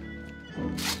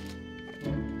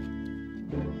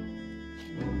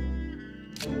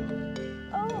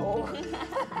 Oh.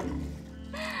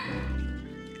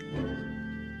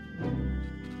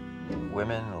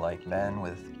 Women like men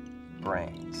with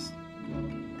brains.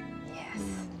 Yes,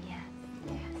 yes,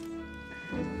 yes.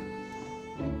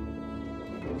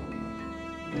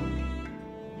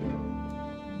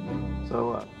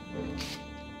 So,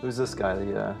 who's this guy?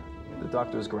 The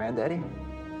doctor's granddaddy?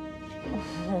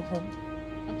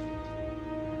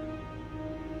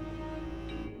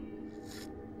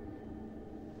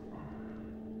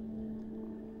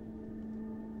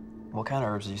 What kind of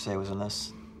herbs did you say was in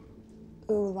this?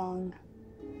 Oolong.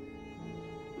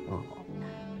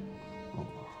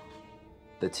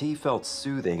 The tea felt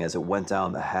soothing as it went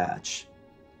down the hatch,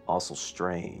 also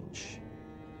strange.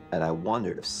 And I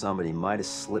wondered if somebody might have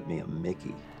slipped me a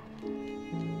Mickey.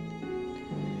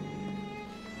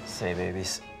 Say,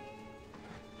 babies,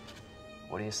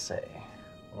 what do you say?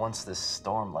 Once this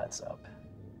storm lets up,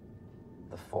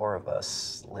 the 4 of us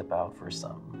slip out for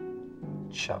some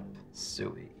chup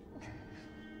suey.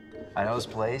 I know his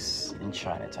place in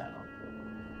Chinatown.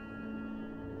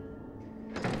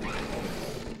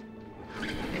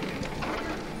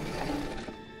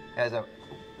 Guys,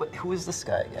 who is this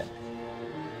guy again?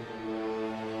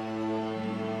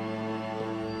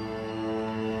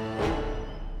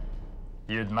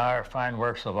 You admire fine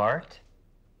works of art?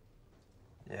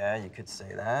 Yeah, you could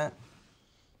say that.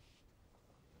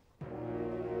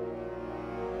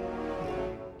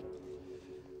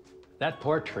 That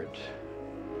portrait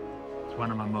is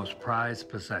one of my most prized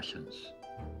possessions.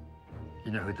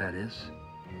 You know who that is?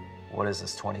 What is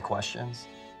this, 20 questions?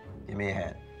 Give me a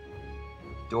hint.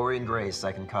 Dorian Gray's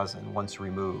second cousin, once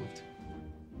removed.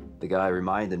 The guy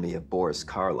reminded me of Boris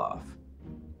Karloff.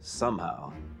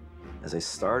 Somehow, as I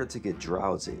started to get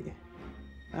drowsy,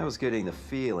 I was getting the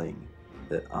feeling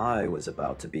that I was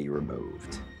about to be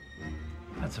removed.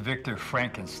 That's Victor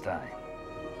Frankenstein,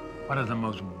 one of the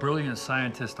most brilliant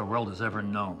scientists the world has ever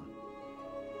known,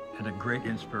 and a great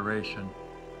inspiration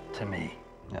to me.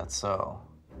 That's so.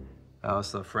 I always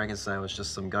thought Frankenstein was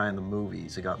just some guy in the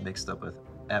movies who got mixed up with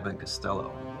Abbott and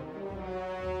Costello.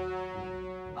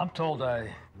 I'm told I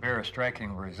bear a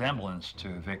striking resemblance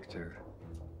to Victor.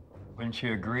 Wouldn't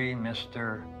you agree,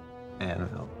 Mr.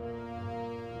 Anvil.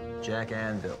 Jack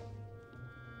Anvil.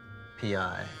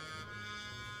 P.I.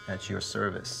 At your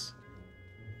service.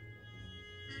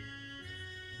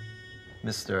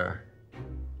 Mr.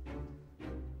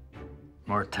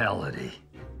 Mortality.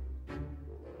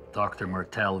 Dr.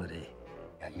 Mortality.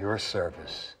 At your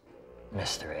service,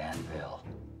 Mr. Anvil.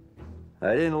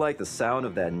 I didn't like the sound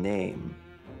of that name.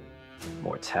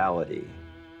 Mortality.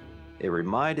 It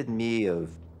reminded me of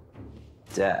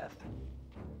death.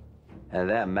 And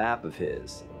that map of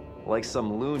his, like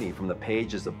some loony from the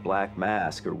pages of Black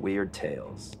Mask or Weird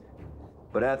Tales.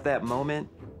 But at that moment,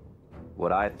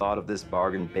 what I thought of this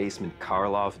bargain basement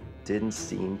Karloff didn't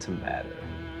seem to matter.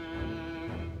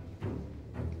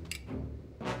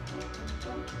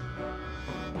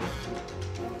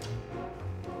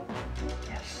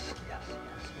 Yes, yes, yes.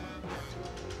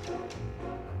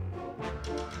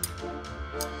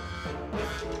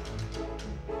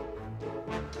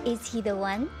 Is he the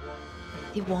one?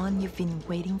 The one you've been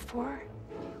waiting for?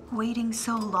 Waiting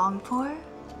so long for,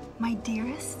 my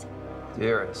dearest?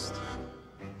 Dearest,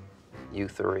 you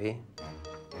 3?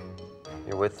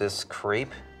 You're with this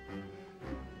creep?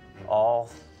 All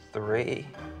 3?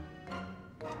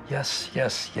 Yes,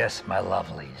 yes, yes, my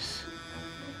lovelies.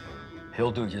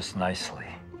 He'll do just nicely.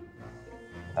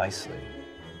 Nicely?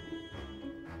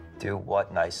 Do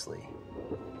what nicely?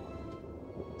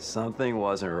 Something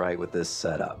wasn't right with this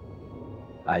setup.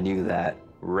 I knew that.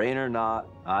 Rain or not,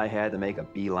 I had to make a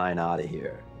beeline out of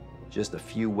here. Just a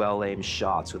few well-aimed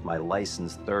shots with my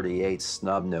licensed .38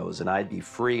 snub nose, and I'd be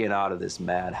freeing out of this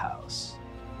madhouse.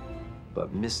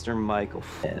 But Mr. Michael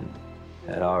Finn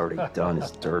had already done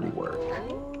his dirty work.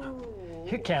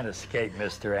 You can't escape,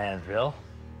 Mr. Anvil.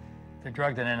 The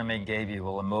drug that enemy gave you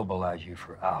will immobilize you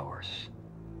for hours.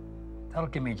 That'll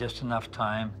give me just enough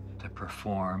time to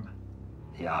perform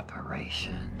the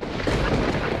operation.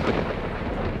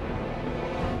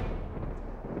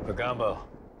 Bagumbo,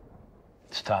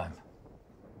 it's time.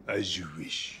 As you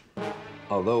wish.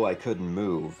 Although I couldn't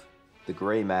move, the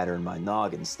gray matter in my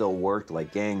noggin still worked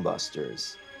like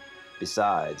gangbusters.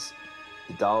 Besides,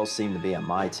 the dolls seemed to be on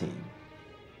my team.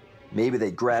 Maybe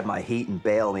they'd grab my heat and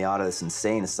bail me out of this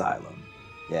insane asylum.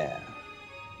 Yeah,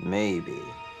 maybe.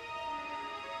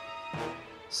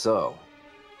 So,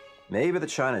 maybe the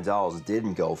China dolls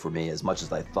didn't go for me as much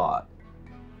as I thought.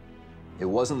 It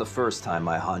wasn't the first time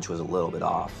my hunch was a little bit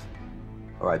off,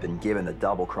 or I'd been given a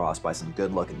double cross by some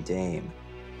good-looking dame.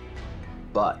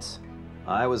 But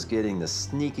I was getting the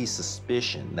sneaky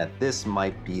suspicion that this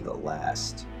might be the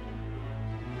last.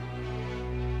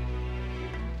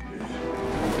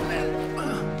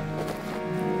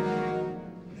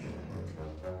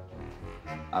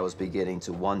 I was beginning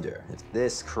to wonder if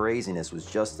this craziness was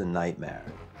just a nightmare.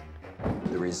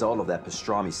 The result of that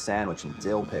pastrami sandwich and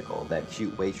dill pickle that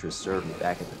cute waitress served me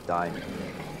back at the diner.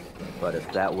 But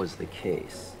if that was the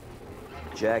case,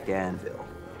 Jack Anvil,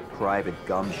 Private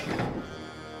Gumshoe,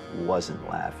 wasn't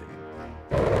laughing.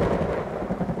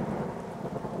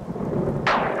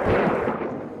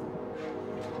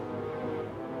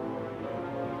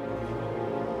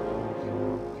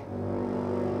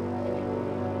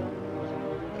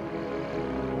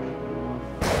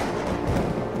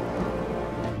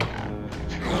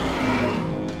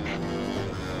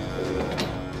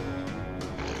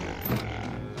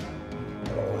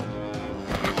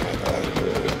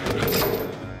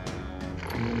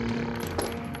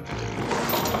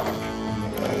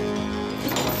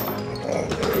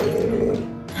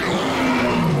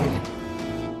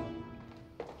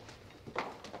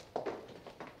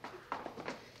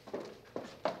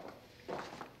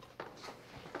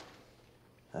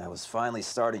 I was finally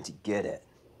starting to get it.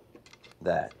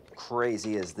 That,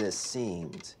 crazy as this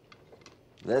seemed,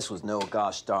 this was no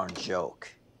gosh darn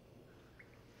joke.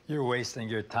 You're wasting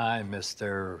your time,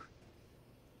 Mr.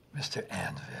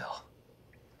 Anvil.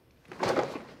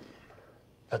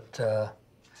 But,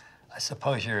 I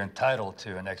suppose you're entitled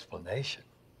to an explanation.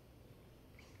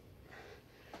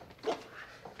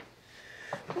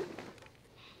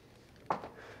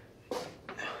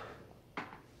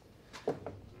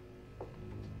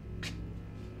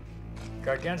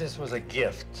 Gargantus was a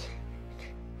gift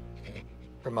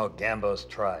from Gambo's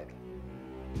tribe.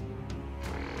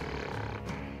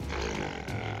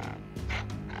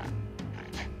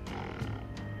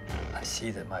 I see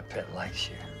that my pet likes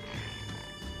you,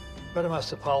 but I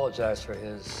must apologize for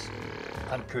his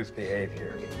uncouth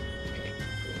behavior.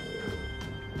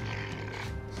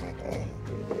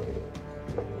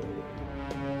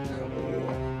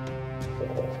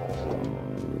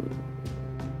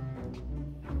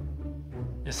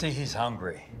 You see, he's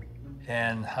hungry,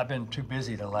 and I've been too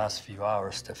busy the last few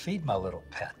hours to feed my little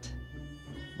pet.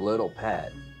 Little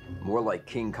pet? More like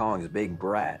King Kong's big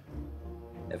brat.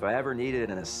 If I ever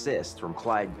needed an assist from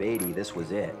Clyde Beatty, this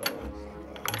was it.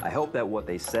 I hope that what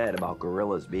they said about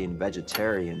gorillas being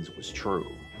vegetarians was true.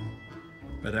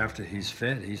 But after he's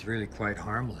fed, he's really quite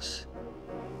harmless.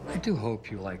 I do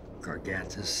hope you like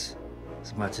Gargantus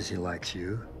as much as he likes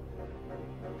you,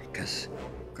 because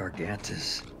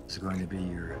Gargantus is going to be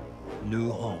your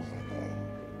new home.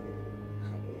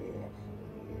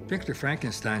 Victor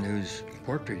Frankenstein, whose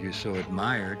portrait you so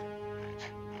admired,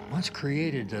 once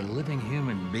created a living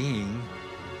human being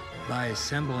by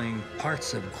assembling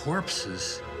parts of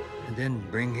corpses and then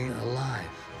bringing it alive.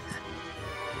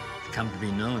 It's come to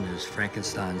be known as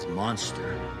Frankenstein's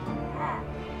monster.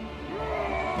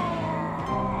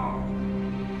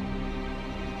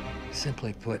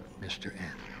 Simply put, Mr.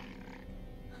 N,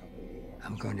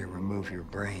 I'm going to remove your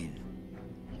brain,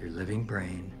 your living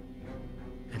brain,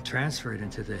 and transfer it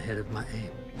into the head of my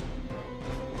ape.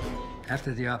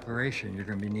 After the operation, you're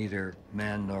going to be neither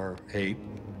man nor ape,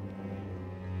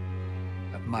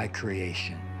 but my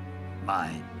creation,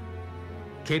 mine,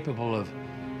 capable of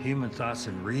human thoughts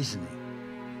and reasoning,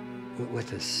 with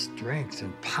the strength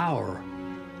and power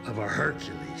of a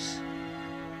Hercules.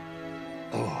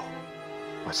 Oh,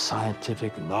 what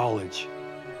scientific knowledge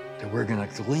that we're going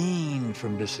to glean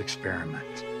from this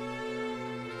experiment.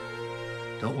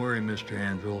 Don't worry, Mr.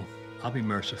 Anvil. I'll be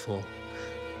merciful.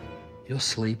 You'll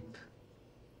sleep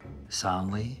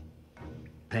soundly,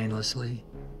 painlessly,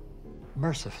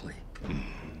 mercifully,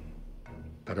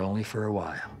 but only for a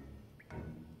while.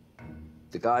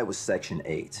 The guy was Section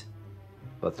 8,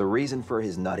 but the reason for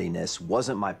his nuttiness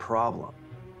wasn't my problem.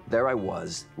 There I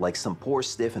was, like some poor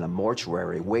stiff in a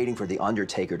mortuary, waiting for the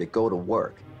undertaker to go to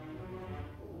work.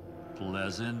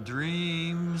 Pleasant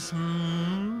dreams,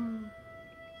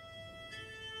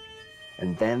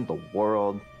 And then the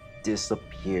world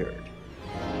disappeared.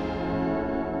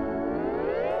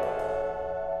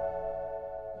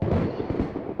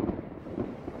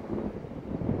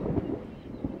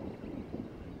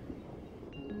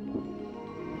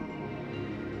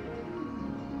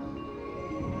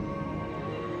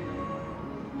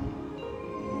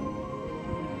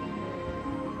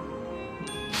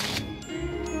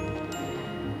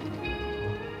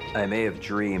 I may have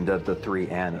dreamed of the three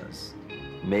Annas,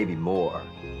 maybe more,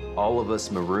 all of us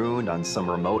marooned on some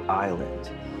remote island,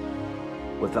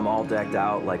 with them all decked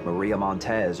out like Maria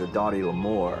Montez or Dottie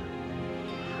L'Amour.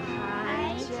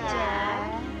 Hi,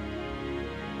 Jack.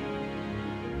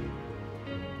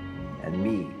 And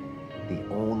me, the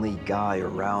only guy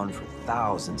around for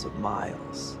thousands of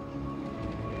miles.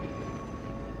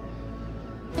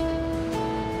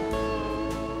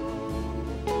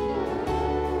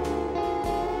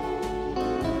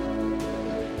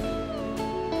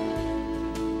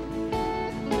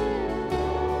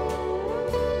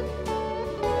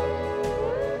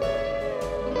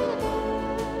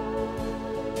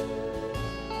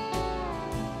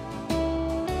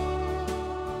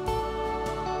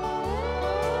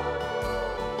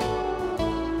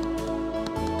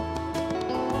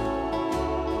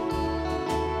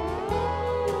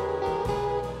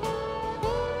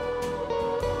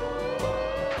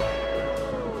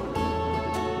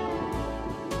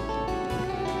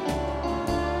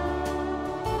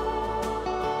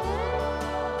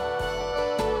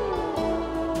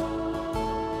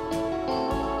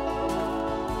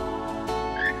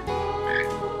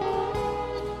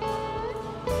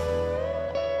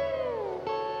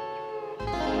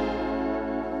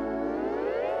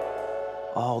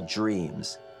 All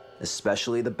dreams,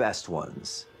 especially the best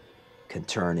ones, can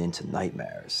turn into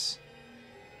nightmares.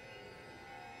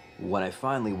 When I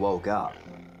finally woke up,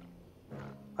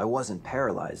 I wasn't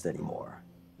paralyzed anymore.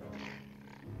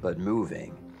 But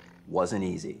moving wasn't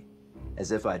easy,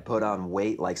 as if I'd put on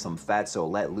weight like some fatso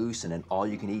let loose in an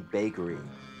all-you-can-eat bakery.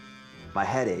 My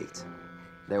head ached.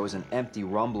 There was an empty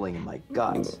rumbling in my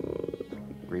gut,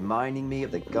 reminding me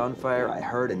of the gunfire I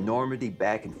heard in Normandy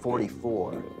back in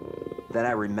 '44. Then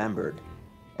I remembered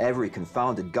every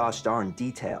confounded gosh darn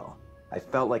detail. I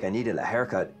felt like I needed a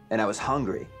haircut, and I was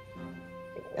hungry.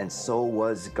 And so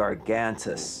was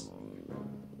Gargantus.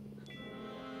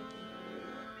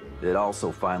 It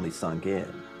also finally sunk in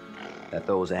that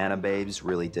those Anna babes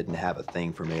really didn't have a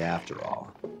thing for me after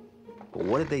all. But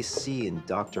what did they see in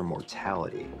Dr.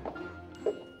 Mortality?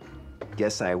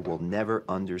 Guess I will never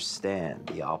understand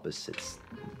the opposites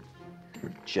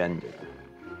gender.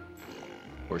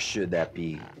 Or should that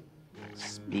be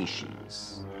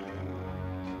species?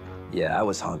 Yeah, I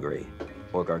was hungry,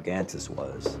 or Gargantus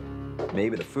was.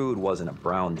 Maybe the food wasn't a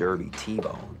brown derby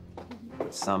T-bone,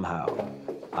 but somehow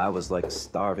I was like a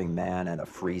starving man at a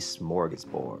free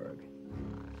smorgasbord.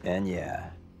 And yeah,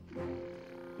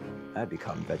 I'd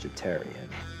become vegetarian.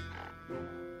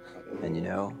 And you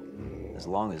know, as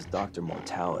long as Dr.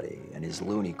 Mortality and his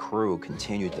loony crew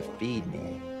continued to feed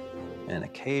me and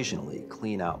occasionally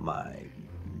clean out my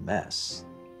mess,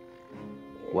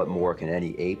 what more can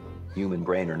any ape, human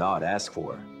brain or not, ask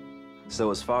for? So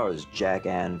as far as Jack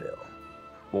Anvil,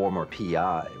 former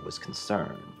PI, was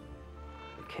concerned,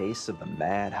 the case of the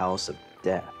Madhouse of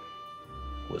Death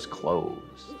was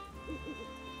closed.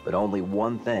 But only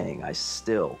one thing I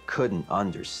still couldn't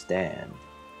understand.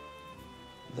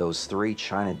 Those three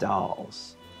China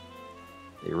dolls,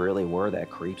 they really were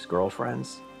that creep's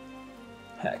girlfriends?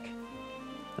 Heck,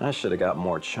 I should have got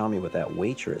more chummy with that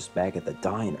waitress back at the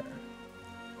diner.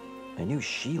 I knew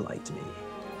she liked me.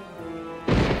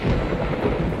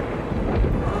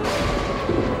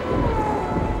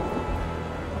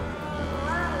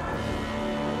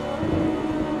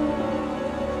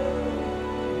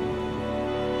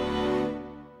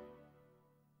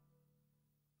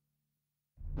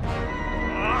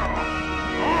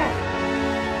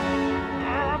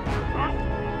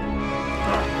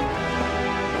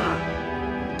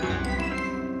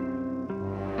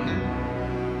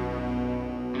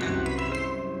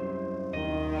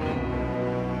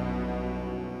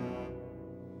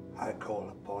 I call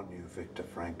upon you, Victor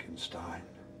Frankenstein.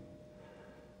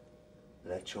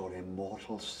 Let your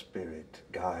immortal spirit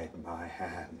guide my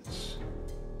hands.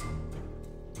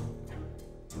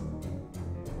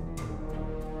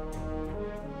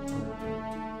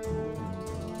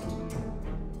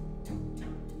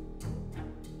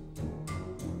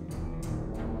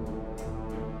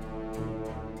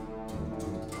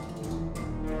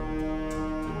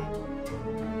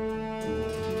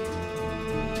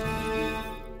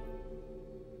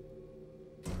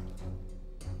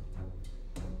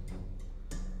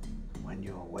 When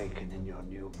you awaken in your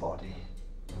new body,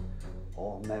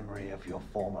 all memory of your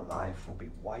former life will be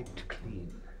wiped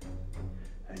clean,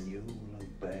 and you will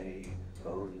obey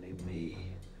only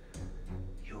me.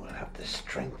 You will have the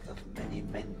strength of many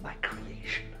men, my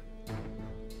creation,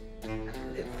 and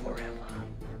live forever.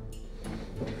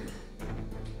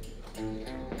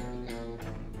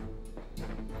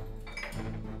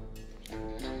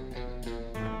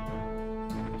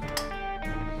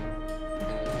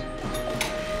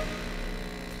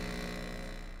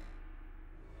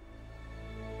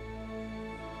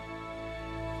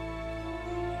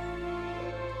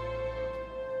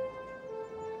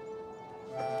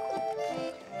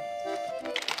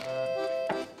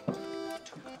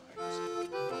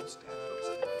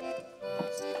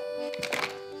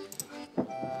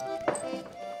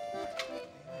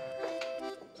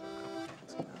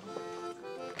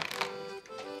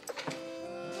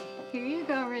 Here you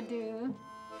go, Radu.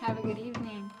 Have a good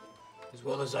evening. As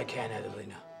well as I can,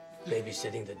 Adelina.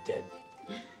 Babysitting the dead.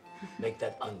 Make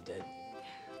that undead.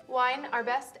 Wine, our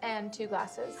best, and 2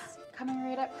 glasses. Coming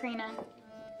right up, Karina.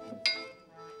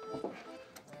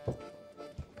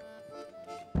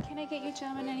 Can I get you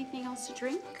gentlemen anything else to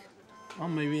drink? Oh,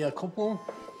 maybe a couple.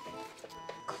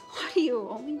 Claudio,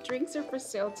 only drinks are for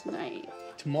sale tonight.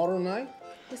 Tomorrow night?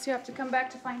 Guess you have to come back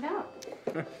to find out.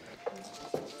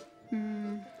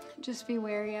 Just be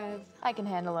wary of... I can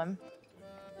handle him.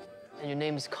 And your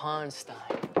name is Karnstein.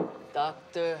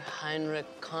 Dr. Heinrich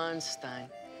Karnstein.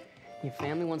 Your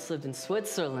family once lived in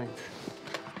Switzerland.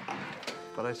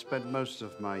 But I spent most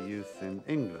of my youth in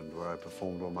England, where I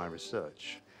performed all my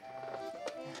research.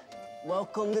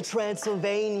 Welcome to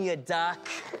Transylvania, Doc.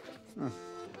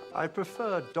 I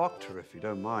prefer doctor, if you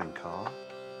don't mind, Carl.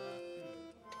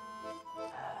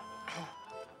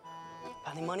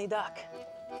 Got any money, Doc?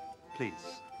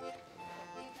 Please.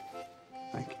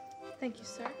 Thank you. Thank you,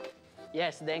 sir.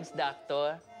 Yes, thanks,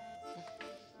 Doctor.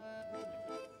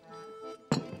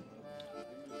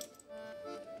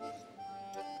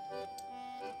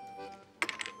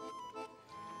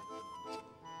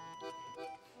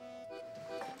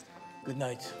 Good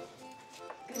night.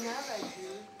 Good night, Radu.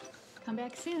 Come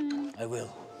back soon. I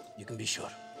will. You can be sure.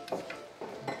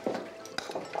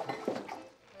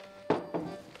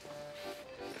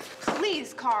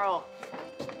 Please, Carl.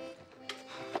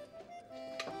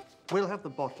 We'll have the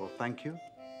bottle, thank you.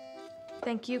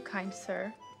 Thank you, kind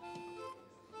sir.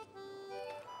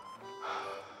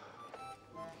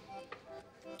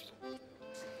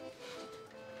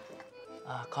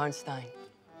 Karnstein.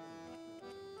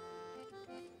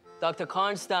 Dr.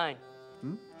 Karnstein.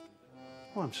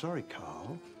 Oh, I'm sorry,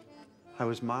 Carl. I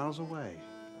was miles away.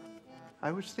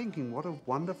 I was thinking what a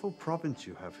wonderful province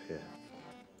you have here.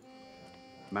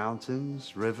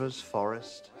 Mountains, rivers,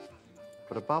 forest,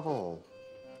 but above all,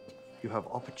 you have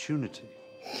opportunity.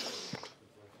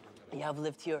 Yeah, I've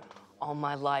lived here all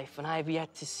my life, and I have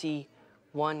yet to see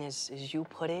one, as you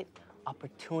put it,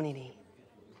 opportunity.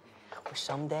 Or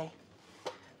someday,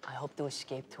 I hope to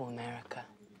escape to America.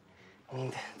 I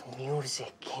mean, the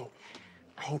music, and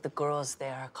I think the girls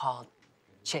there are called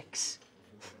chicks.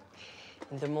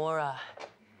 And they're more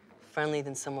friendly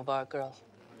than some of our girls.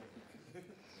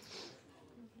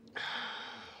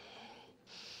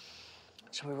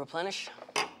 Shall we replenish?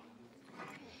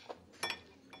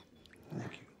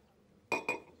 Thank you.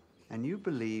 And you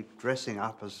believe dressing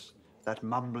up as that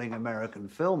mumbling American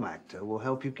film actor will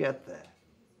help you get there?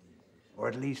 Or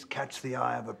at least catch the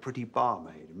eye of a pretty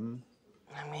barmaid,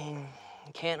 I mean,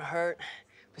 it can't hurt.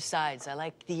 Besides, I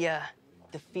like the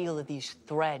feel of these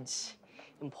threads.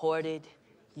 Imported,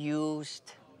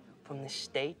 used from the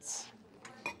States.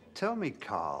 Tell me,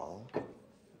 Carl,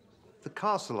 the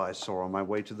castle I saw on my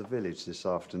way to the village this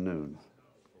afternoon,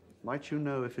 might you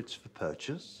know if it's for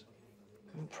purchase?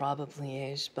 It probably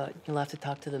is, but you'll have to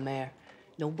talk to the mayor.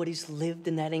 Nobody's lived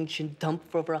in that ancient dump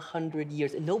for over 100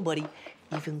 years, and nobody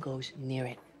even goes near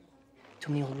it.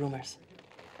 Too many old rumors.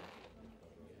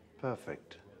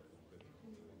 Perfect.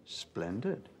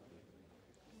 Splendid.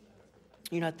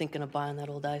 You're not thinking of buying that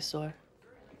old eyesore?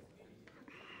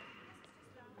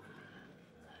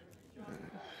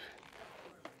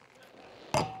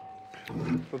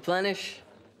 Replenish.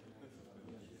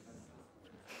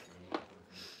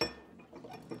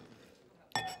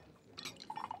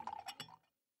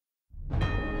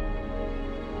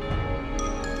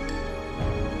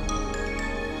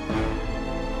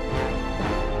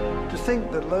 To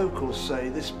think that locals say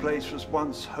this place was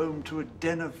once home to a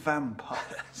den of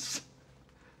vampires.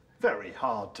 Very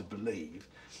hard to believe.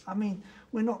 I mean,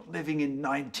 we're not living in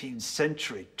 19th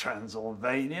century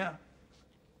Transylvania.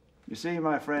 You see,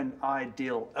 my friend, I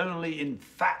deal only in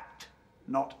fact,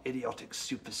 not idiotic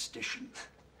superstition.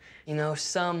 You know,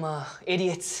 some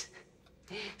idiots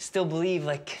still believe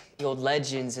like the old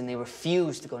legends and they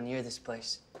refuse to go near this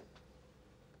place.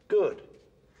 Good.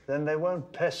 Then they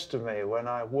won't pester me when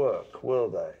I work, will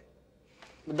they?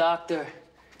 But doctor,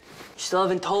 you still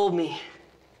haven't told me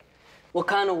what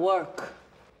kind of work.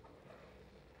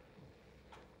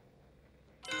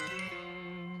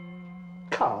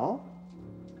 Carl,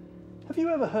 have you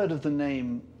ever heard of the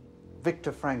name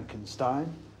Victor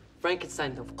Frankenstein?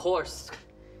 Frankenstein, of course.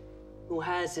 Who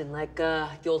hasn't? Like the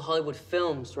old Hollywood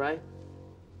films, right?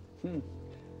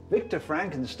 Victor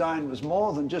Frankenstein was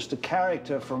more than just a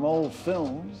character from old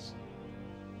films.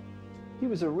 He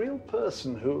was a real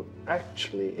person who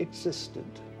actually existed.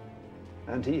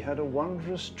 And he had a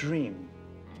wondrous dream.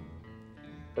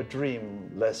 A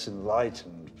dream less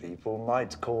enlightened people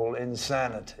might call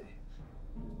insanity.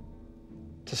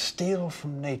 To steal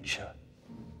from nature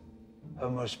her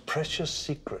most precious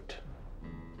secret,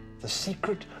 the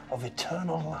secret of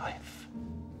eternal life.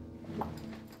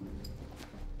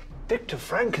 Victor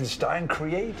Frankenstein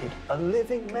created a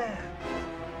living man.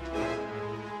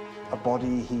 A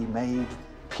body he made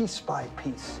piece by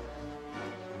piece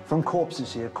from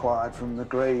corpses he acquired from the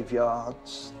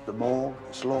graveyards, the morgue,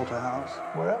 the slaughterhouse,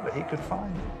 wherever he could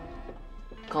find them.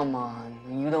 Come on,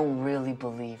 you don't really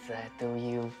believe that, do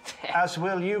you? As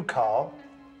will you, Carl,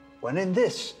 when in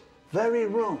this very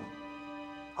room,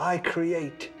 I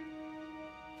create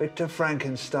Victor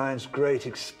Frankenstein's great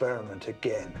experiment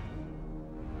again.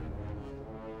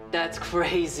 That's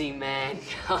crazy, man.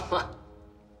 Come on.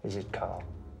 Is it, Carl?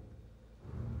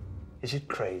 Is it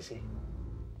crazy?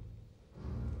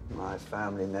 My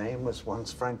family name was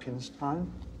once Frankenstein,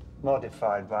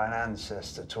 modified by an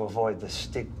ancestor to avoid the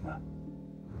stigma.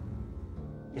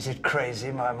 Is it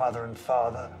crazy my mother and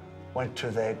father went to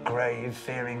their grave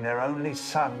fearing their only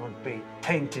son would be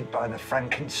tainted by the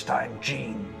Frankenstein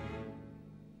gene?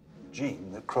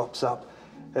 Gene that crops up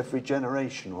every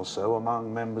generation or so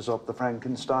among members of the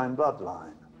Frankenstein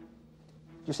bloodline.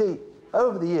 You see,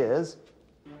 over the years,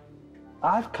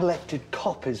 I've collected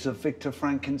copies of Victor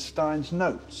Frankenstein's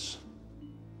notes,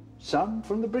 some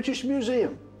from the British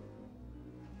Museum.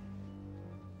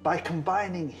 By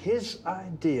combining his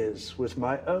ideas with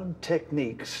my own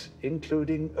techniques,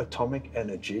 including atomic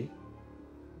energy,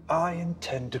 I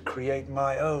intend to create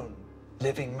my own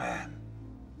living man.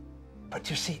 But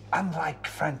you see, unlike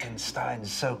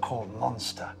Frankenstein's so-called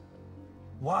monster,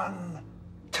 one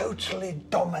totally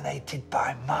dominated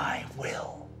by my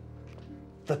will.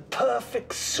 The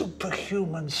perfect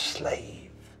superhuman slave.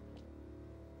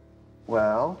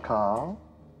 Well, Carl,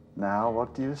 now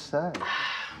what do you say?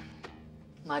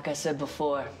 Like I said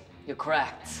before, you're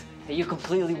cracked. You're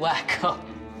completely wacko.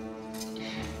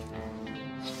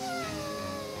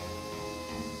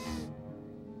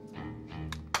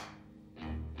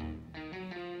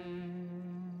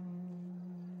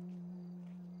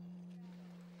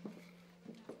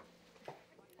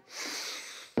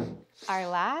 Our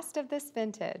last of this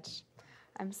vintage.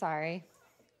 I'm sorry.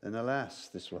 Then alas,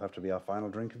 this will have to be our final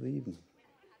drink of the evening.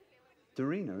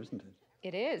 Dorina, isn't it?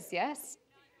 It is, yes.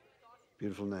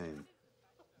 Beautiful name.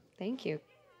 Thank you.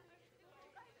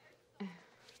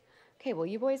 Okay, well,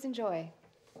 you boys enjoy.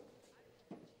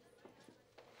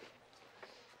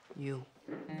 You're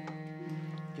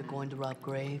going to rob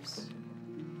graves?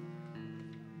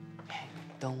 Hey,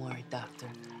 don't worry, doctor.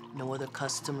 No other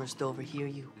customers to overhear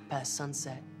you past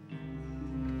sunset.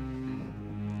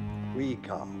 We,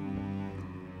 Carl.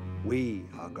 We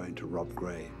are going to rob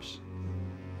graves.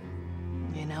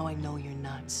 Yeah, now I know you're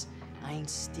nuts. I ain't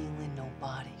stealing no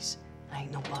bodies. I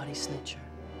ain't no body snitcher.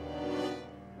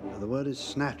 Now, the word is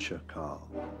snatcher, Carl.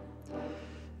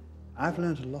 I've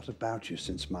learned a lot about you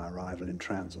since my arrival in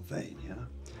Transylvania.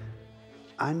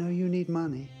 I know you need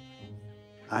money.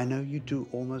 I know you do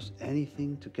almost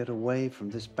anything to get away from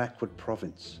this backward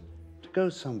province, to go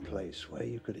someplace where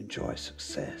you could enjoy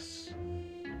success,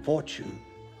 fortune,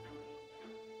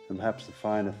 and perhaps the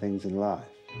finer things in life.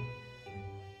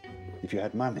 If you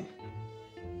had money.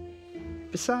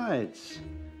 Besides,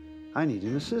 I need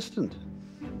an assistant.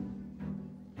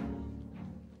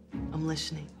 I'm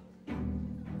listening.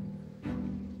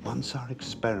 Once our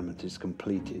experiment is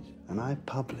completed and I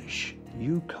publish,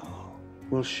 you, Carl,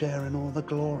 will share in all the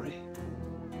glory.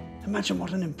 Imagine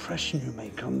what an impression you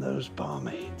make on those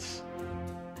barmaids.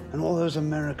 And all those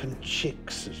American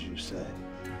chicks, as you say.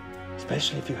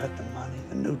 Especially if you had the money,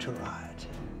 the notoriety.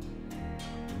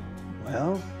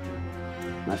 Well,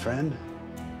 my friend,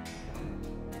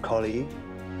 colleague,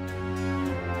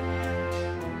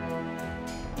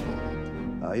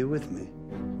 are you with me?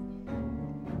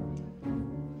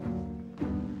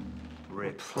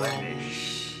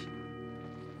 Replenish.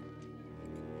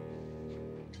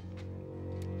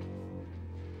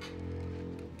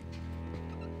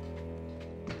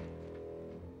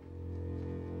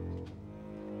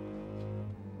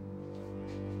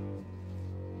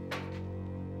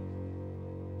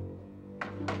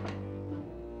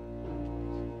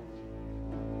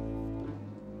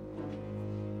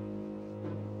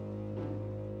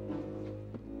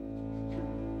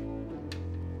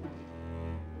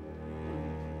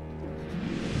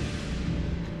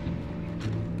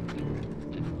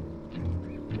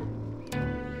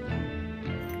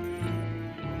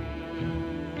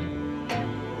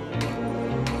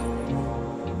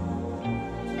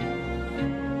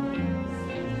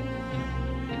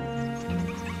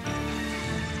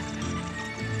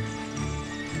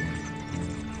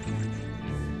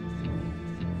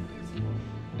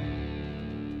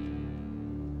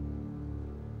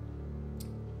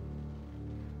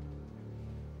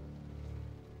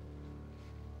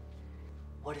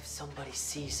 What if somebody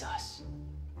sees us?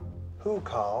 Who,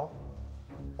 Carl?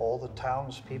 All the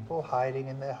townspeople hiding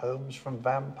in their homes from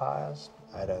vampires?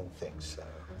 I don't think so.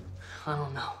 I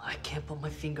don't know. I can't put my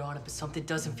finger on it, but something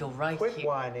doesn't feel right here. Quit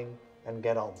whining and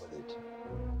get on with it.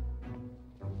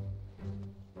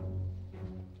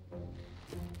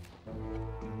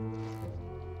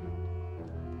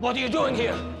 What are you doing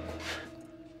here?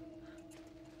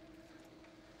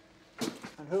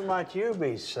 And who might you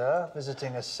be, sir,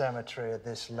 visiting a cemetery at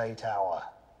this late hour?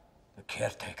 The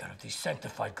caretaker of these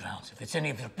sanctified grounds, if it's any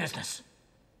of your business.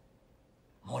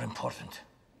 More important,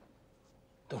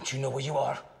 don't you know where you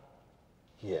are?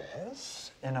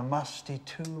 Yes, in a musty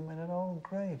tomb in an old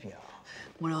graveyard.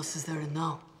 What else is there to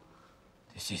know?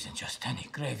 This isn't just any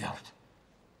graveyard.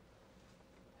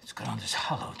 Its ground is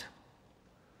hallowed.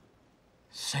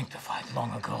 Sanctified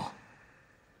long ago.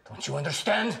 Don't you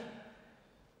understand?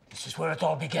 This is where it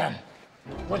all began.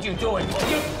 What are you doing?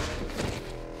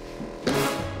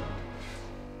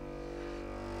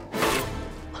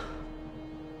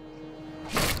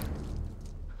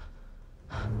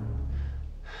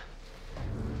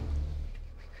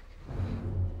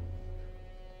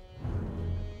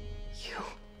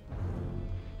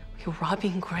 You're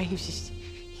robbing graves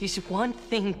is one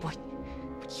thing, but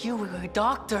you were a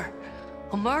doctor,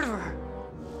 a murderer.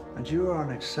 And you are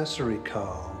an accessory,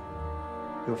 Carl.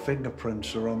 Your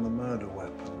fingerprints are on the murder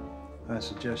weapon. I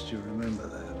suggest you remember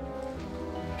that.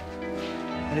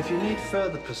 And if you need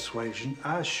further persuasion,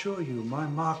 I assure you my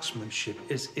marksmanship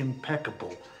is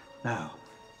impeccable. Now,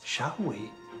 shall we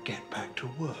get back to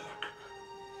work?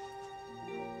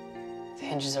 The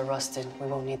hinges are rusted. We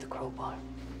won't need the crowbar.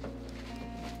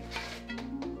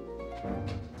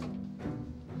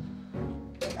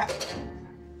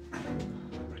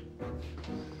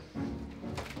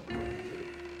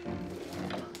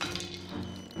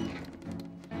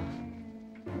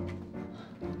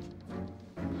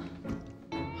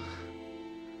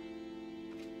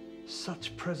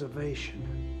 Such preservation.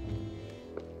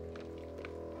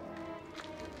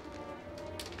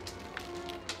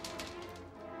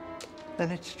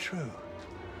 Then it's true,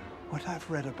 what I've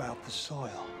read about the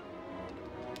soil.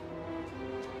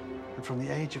 And from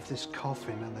the age of this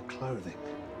coffin and the clothing,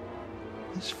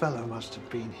 this fellow must have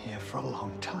been here for a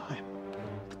long time.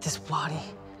 But this body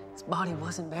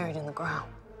wasn't buried in the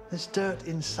ground. There's dirt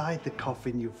inside the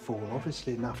coffin, you fool,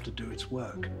 obviously enough to do its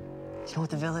work. You know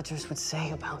what the villagers would say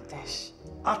about this?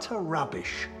 Utter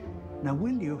rubbish. Now,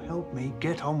 will you help me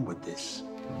get on with this?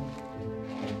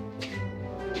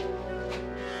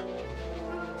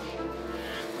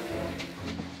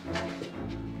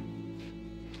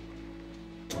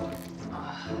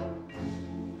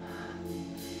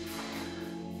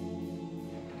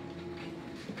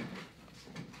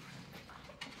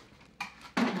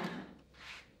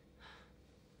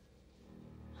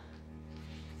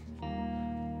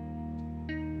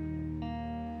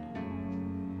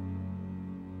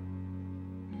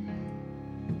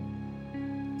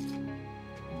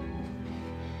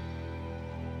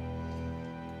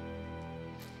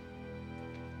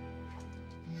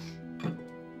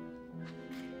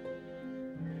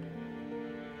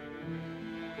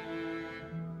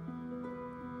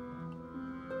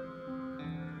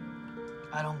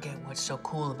 I don't get what's so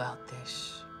cool about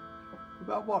this.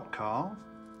 About what, Carl?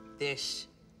 This.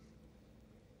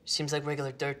 Seems like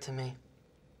regular dirt to me.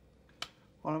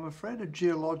 Well, I'm afraid a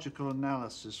geological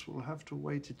analysis will have to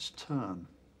wait its turn.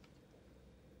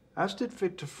 As did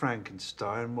Victor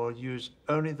Frankenstein, we'll use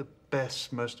only the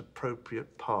best, most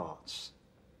appropriate parts.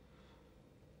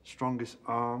 Strongest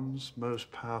arms,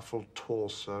 most powerful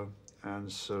torso, and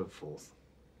so forth.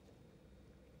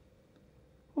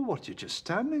 Well, what are you just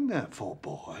standing there for,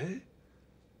 boy?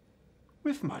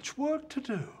 We've much work to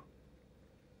do.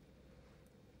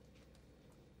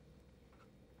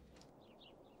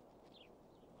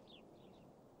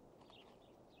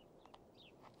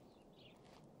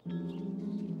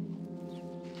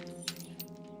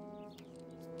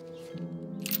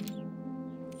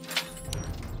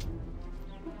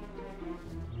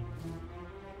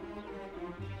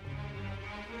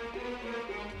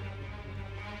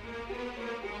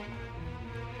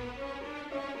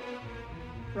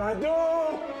 Radu!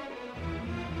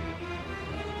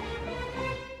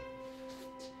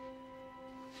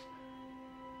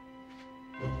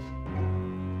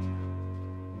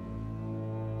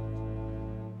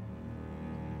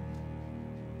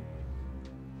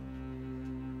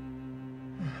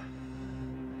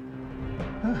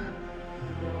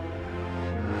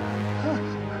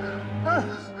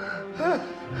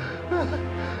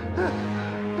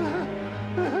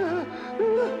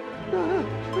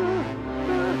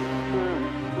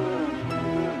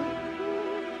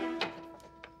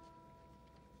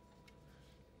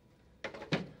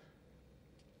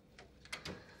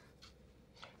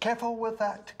 Careful with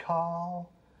that, Carl.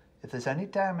 If there's any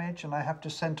damage and I have to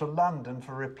send to London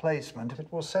for replacement,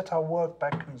 it will set our work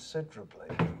back considerably.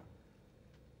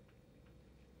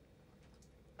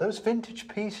 Those vintage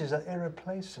pieces are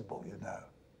irreplaceable, you know.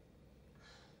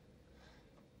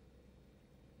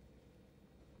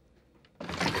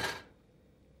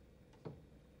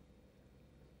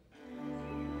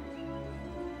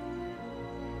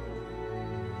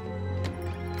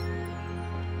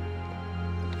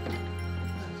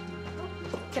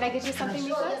 Can I get you something, I saw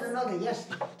Nicholas? yet another, yes,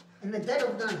 in the dead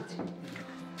of night.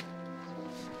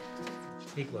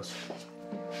 Nicholas.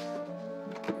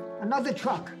 Another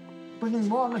truck, bringing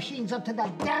more machines up to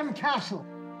that damn castle.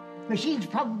 Machines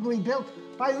probably built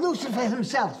by Lucifer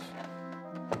himself.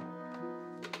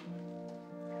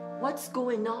 What's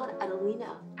going on,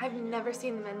 Adelina? I've never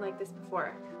seen the men like this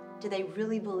before. Do they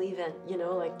really believe in,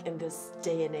 like in this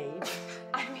day and age?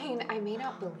 I mean, I may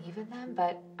not believe in them,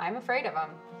 but I'm afraid of them.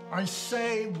 I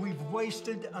say we've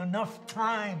wasted enough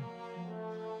time.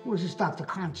 Who was this Dr.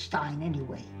 Karnstein,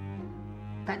 anyway?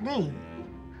 That name.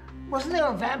 Wasn't there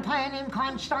a vampire named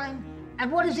Karnstein? And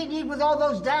what does he need with all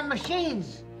those damn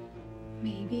machines?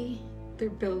 Maybe they're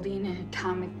building an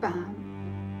atomic bomb.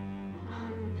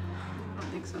 I don't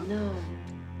think so. No.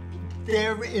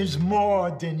 There is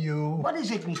more than you. What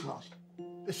is it, Miklos?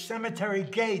 The cemetery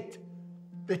gate.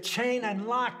 The chain and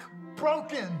lock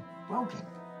broken. Broken?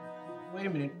 Wait a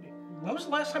minute. When was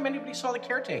the last time anybody saw the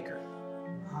caretaker?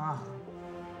 Ah.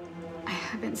 I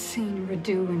haven't seen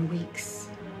Radu in weeks.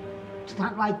 It's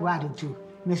not like Radu to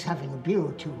miss having a beer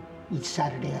or two each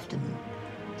Saturday afternoon.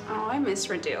 Oh, I miss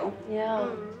Radu. Yeah.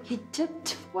 He did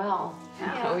well.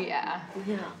 Yeah. Oh, yeah.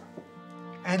 Yeah.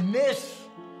 And this,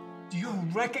 do you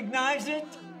recognize it?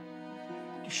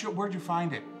 Sure, where'd you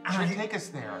find it? Should take us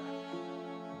there.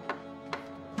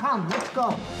 Come, let's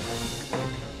go.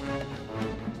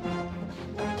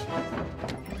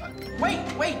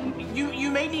 Wait! You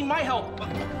may need my help.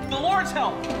 The Lord's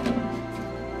help.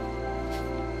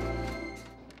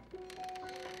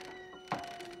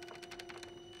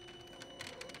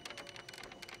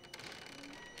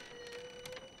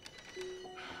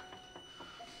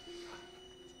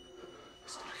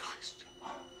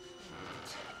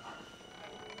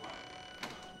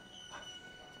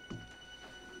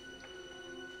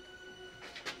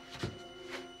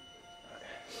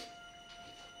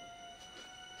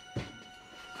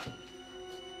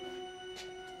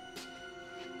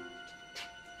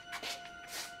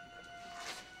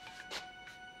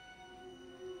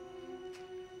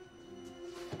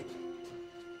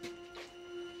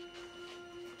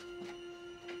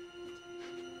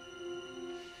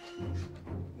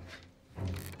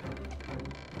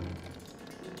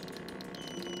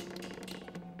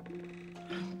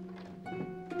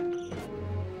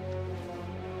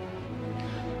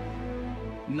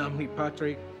 Nomine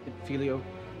Patri et Filio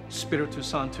Spiritus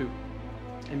Sancto.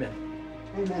 Amen.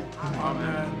 Amen.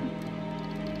 Amen.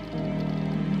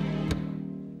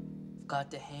 I've got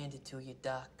to hand it to you,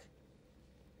 Doc.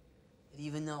 That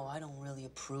even though I don't really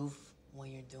approve what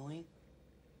you're doing,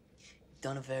 you've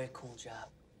done a very cool job.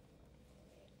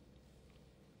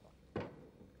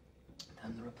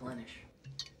 Time to replenish.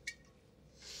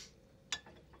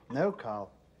 No,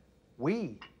 Carl.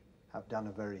 We have done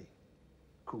a very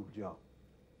cool job.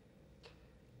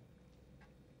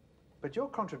 But your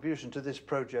contribution to this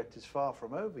project is far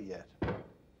from over yet.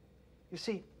 You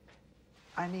see,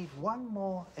 I need one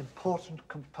more important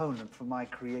component for my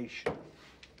creation.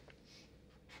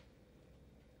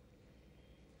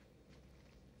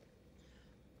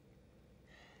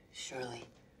 Surely,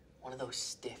 one of those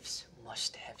stiffs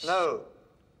must have... No.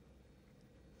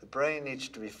 The brain needs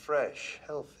to be fresh,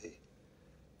 healthy.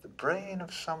 The brain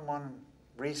of someone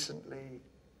recently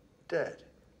dead.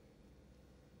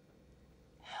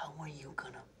 How are you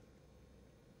gonna...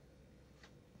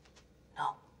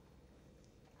 No.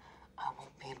 I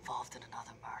won't be involved in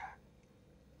another murder.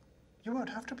 You won't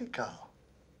have to be, Carl.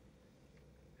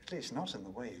 At least not in the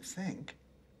way you think.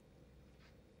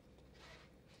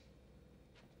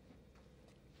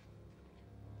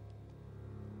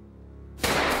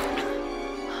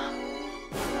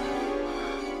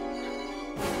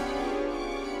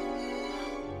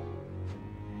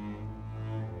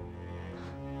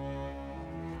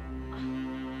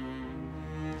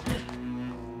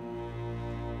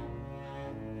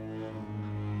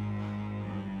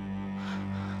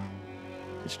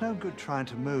 It's no good trying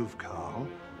to move, Carl.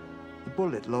 The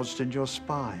bullet lodged in your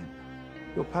spine.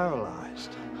 You're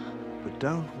paralyzed. But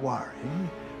don't worry,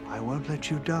 I won't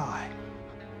let you die.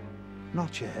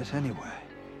 Not yet, anyway.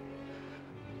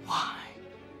 Why?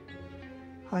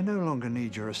 I no longer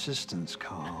need your assistance,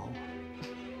 Carl.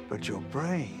 But your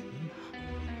brain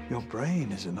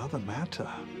is another matter.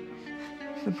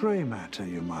 The gray matter,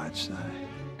 you might say.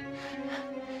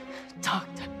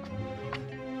 Doctor.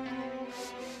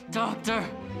 Doctor!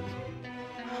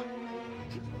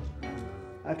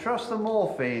 I trust the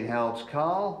morphine helps,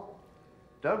 Carl.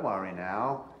 Don't worry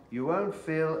now. You won't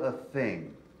feel a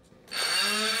thing.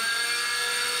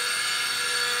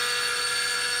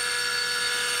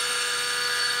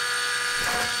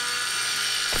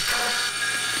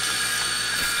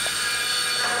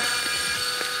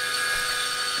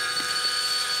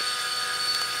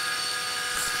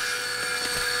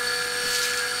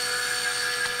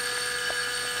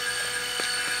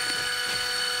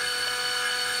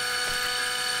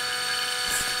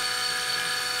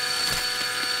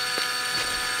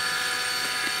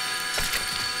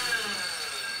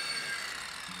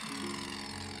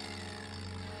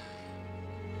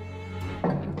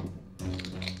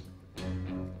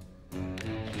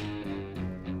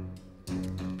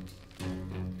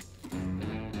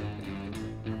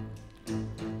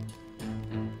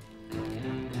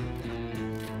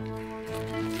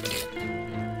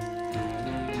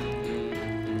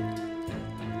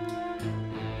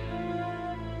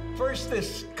 First,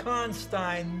 this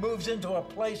Karnstein moves into a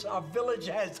place our village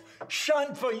has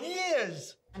shunned for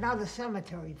years. And now the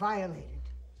cemetery violated.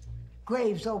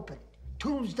 Graves open.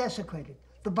 Tombs desecrated.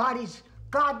 The bodies,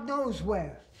 God knows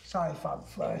where. Sorry, Father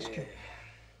Flores, kid.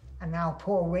 And now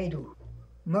poor Radu,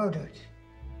 murdered.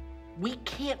 We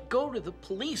can't go to the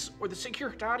police or the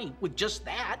Securitate with just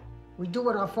that. We do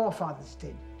what our forefathers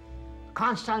did.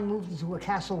 Karnstein moved into a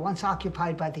castle once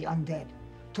occupied by the undead.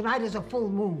 Tonight is a full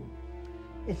moon.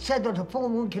 It's said that a full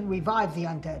moon can revive the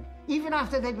undead, even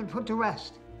after they've been put to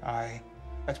rest. Aye,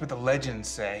 that's what the legends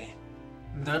say.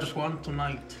 There's one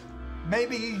tonight.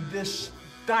 Maybe this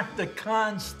Dr.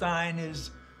 Karnstein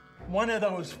is one of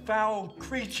those foul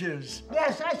creatures.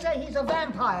 Yes, I say he's a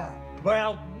vampire.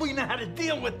 Well, we know how to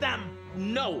deal with them.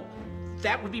 No,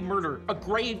 that would be murder, a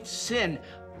grave sin.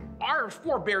 Our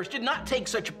forebears did not take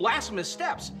such blasphemous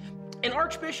steps. An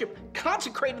archbishop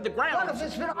consecrated the ground. What if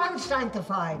it's been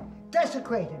unsanctified,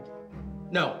 desecrated?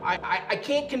 No, I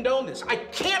can't condone this. I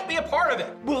can't be a part of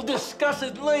it. We'll discuss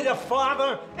it later,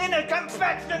 Father, in a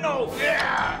confessional.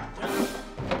 Yeah!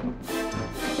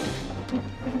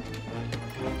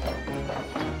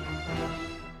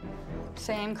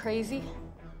 Say I'm crazy,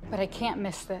 but I can't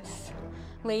miss this.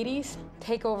 Ladies,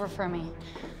 take over for me.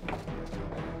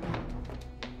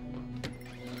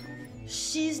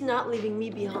 She's not leaving me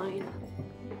behind.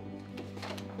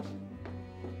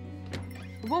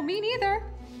 Well, me neither.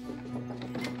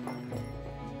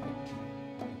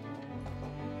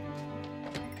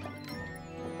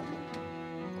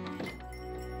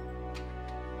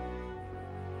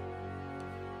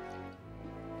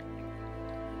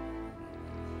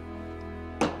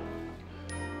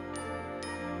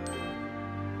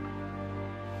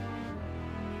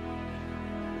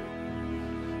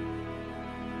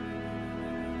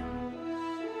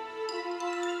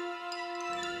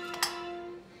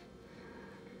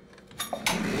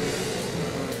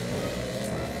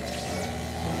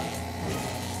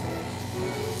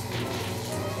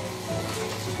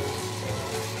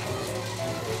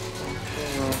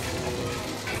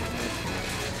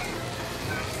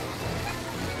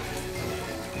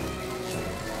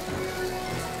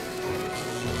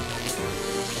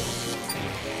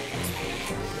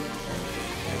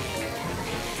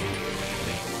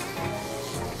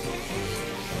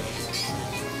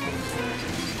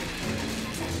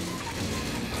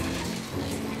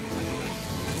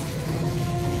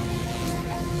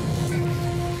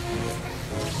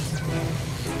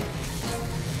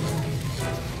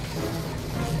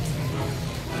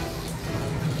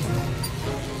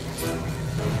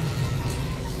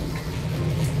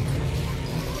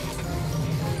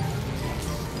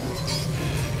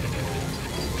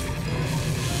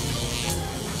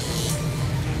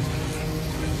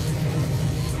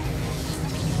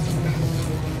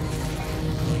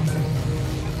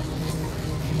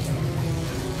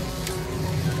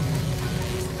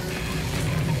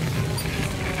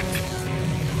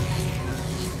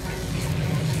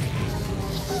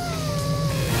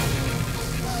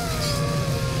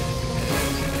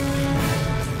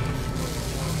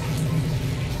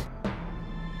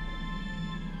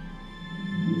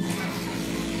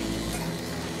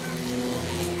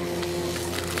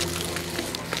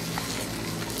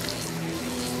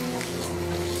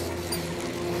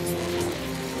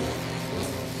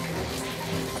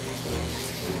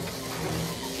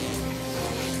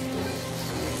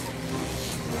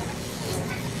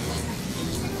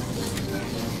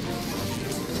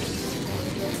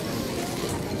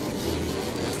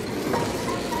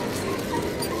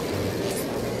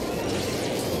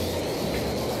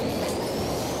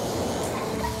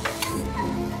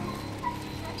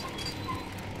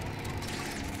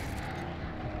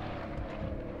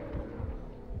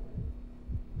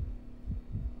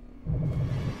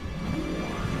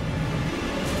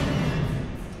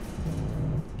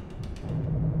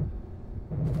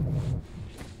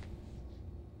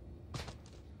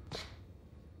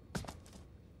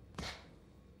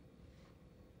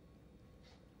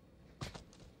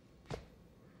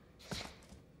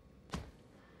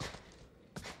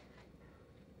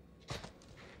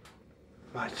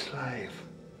 My slave.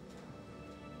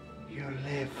 You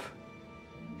live.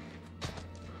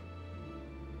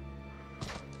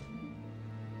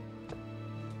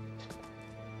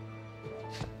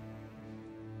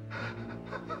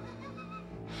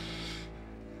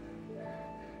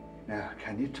 Now,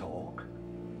 can you talk?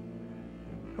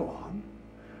 Go on.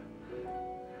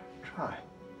 Try.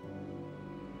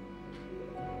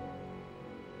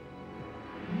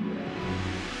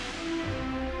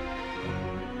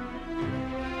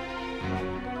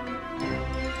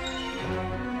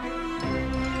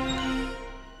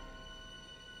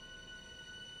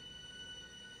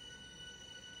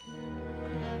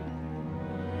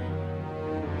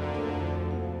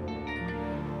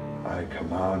 I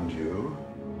command you,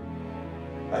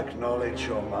 acknowledge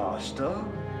your master.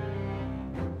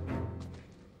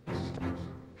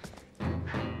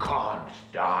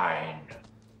 Karnstein.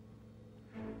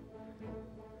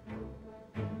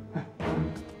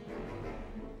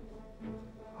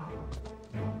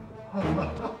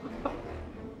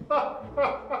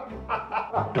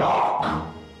 Doc!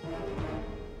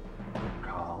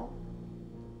 Carl?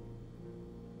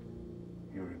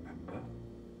 You remember?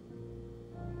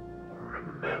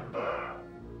 Remember,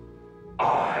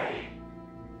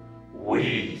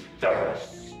 we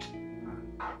thirst.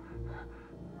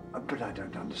 But I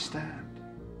don't understand.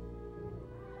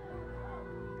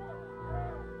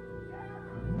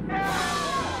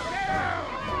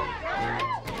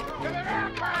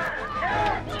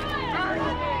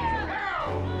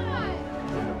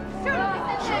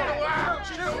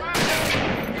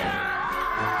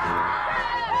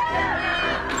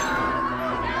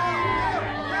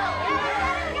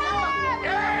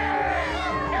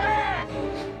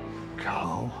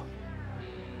 Carl,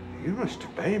 you must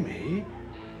obey me.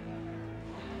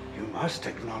 You must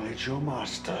acknowledge your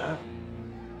master.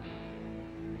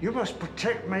 You must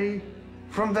protect me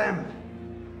from them.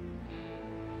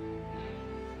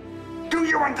 Do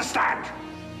you understand?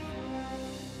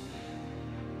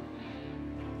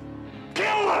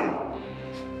 Kill them!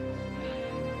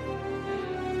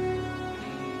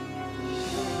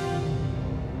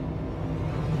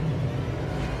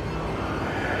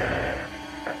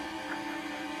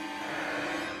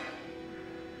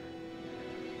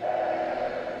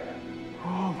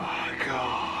 Oh my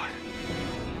God.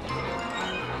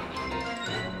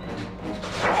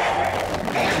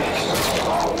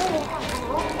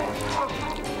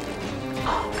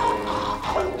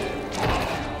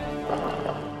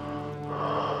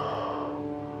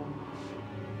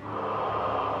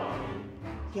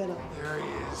 Get up. There he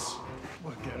is.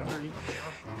 Look at him.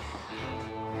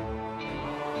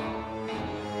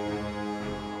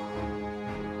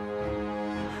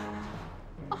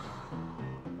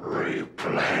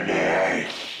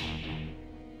 Replenish.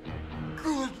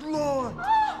 Good Lord.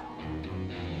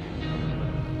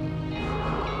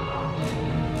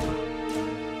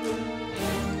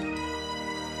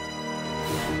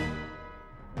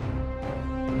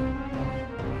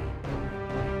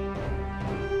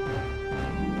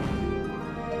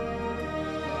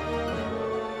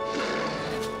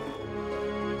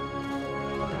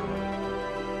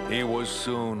 He was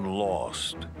soon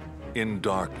lost in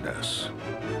darkness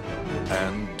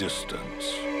and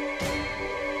distance.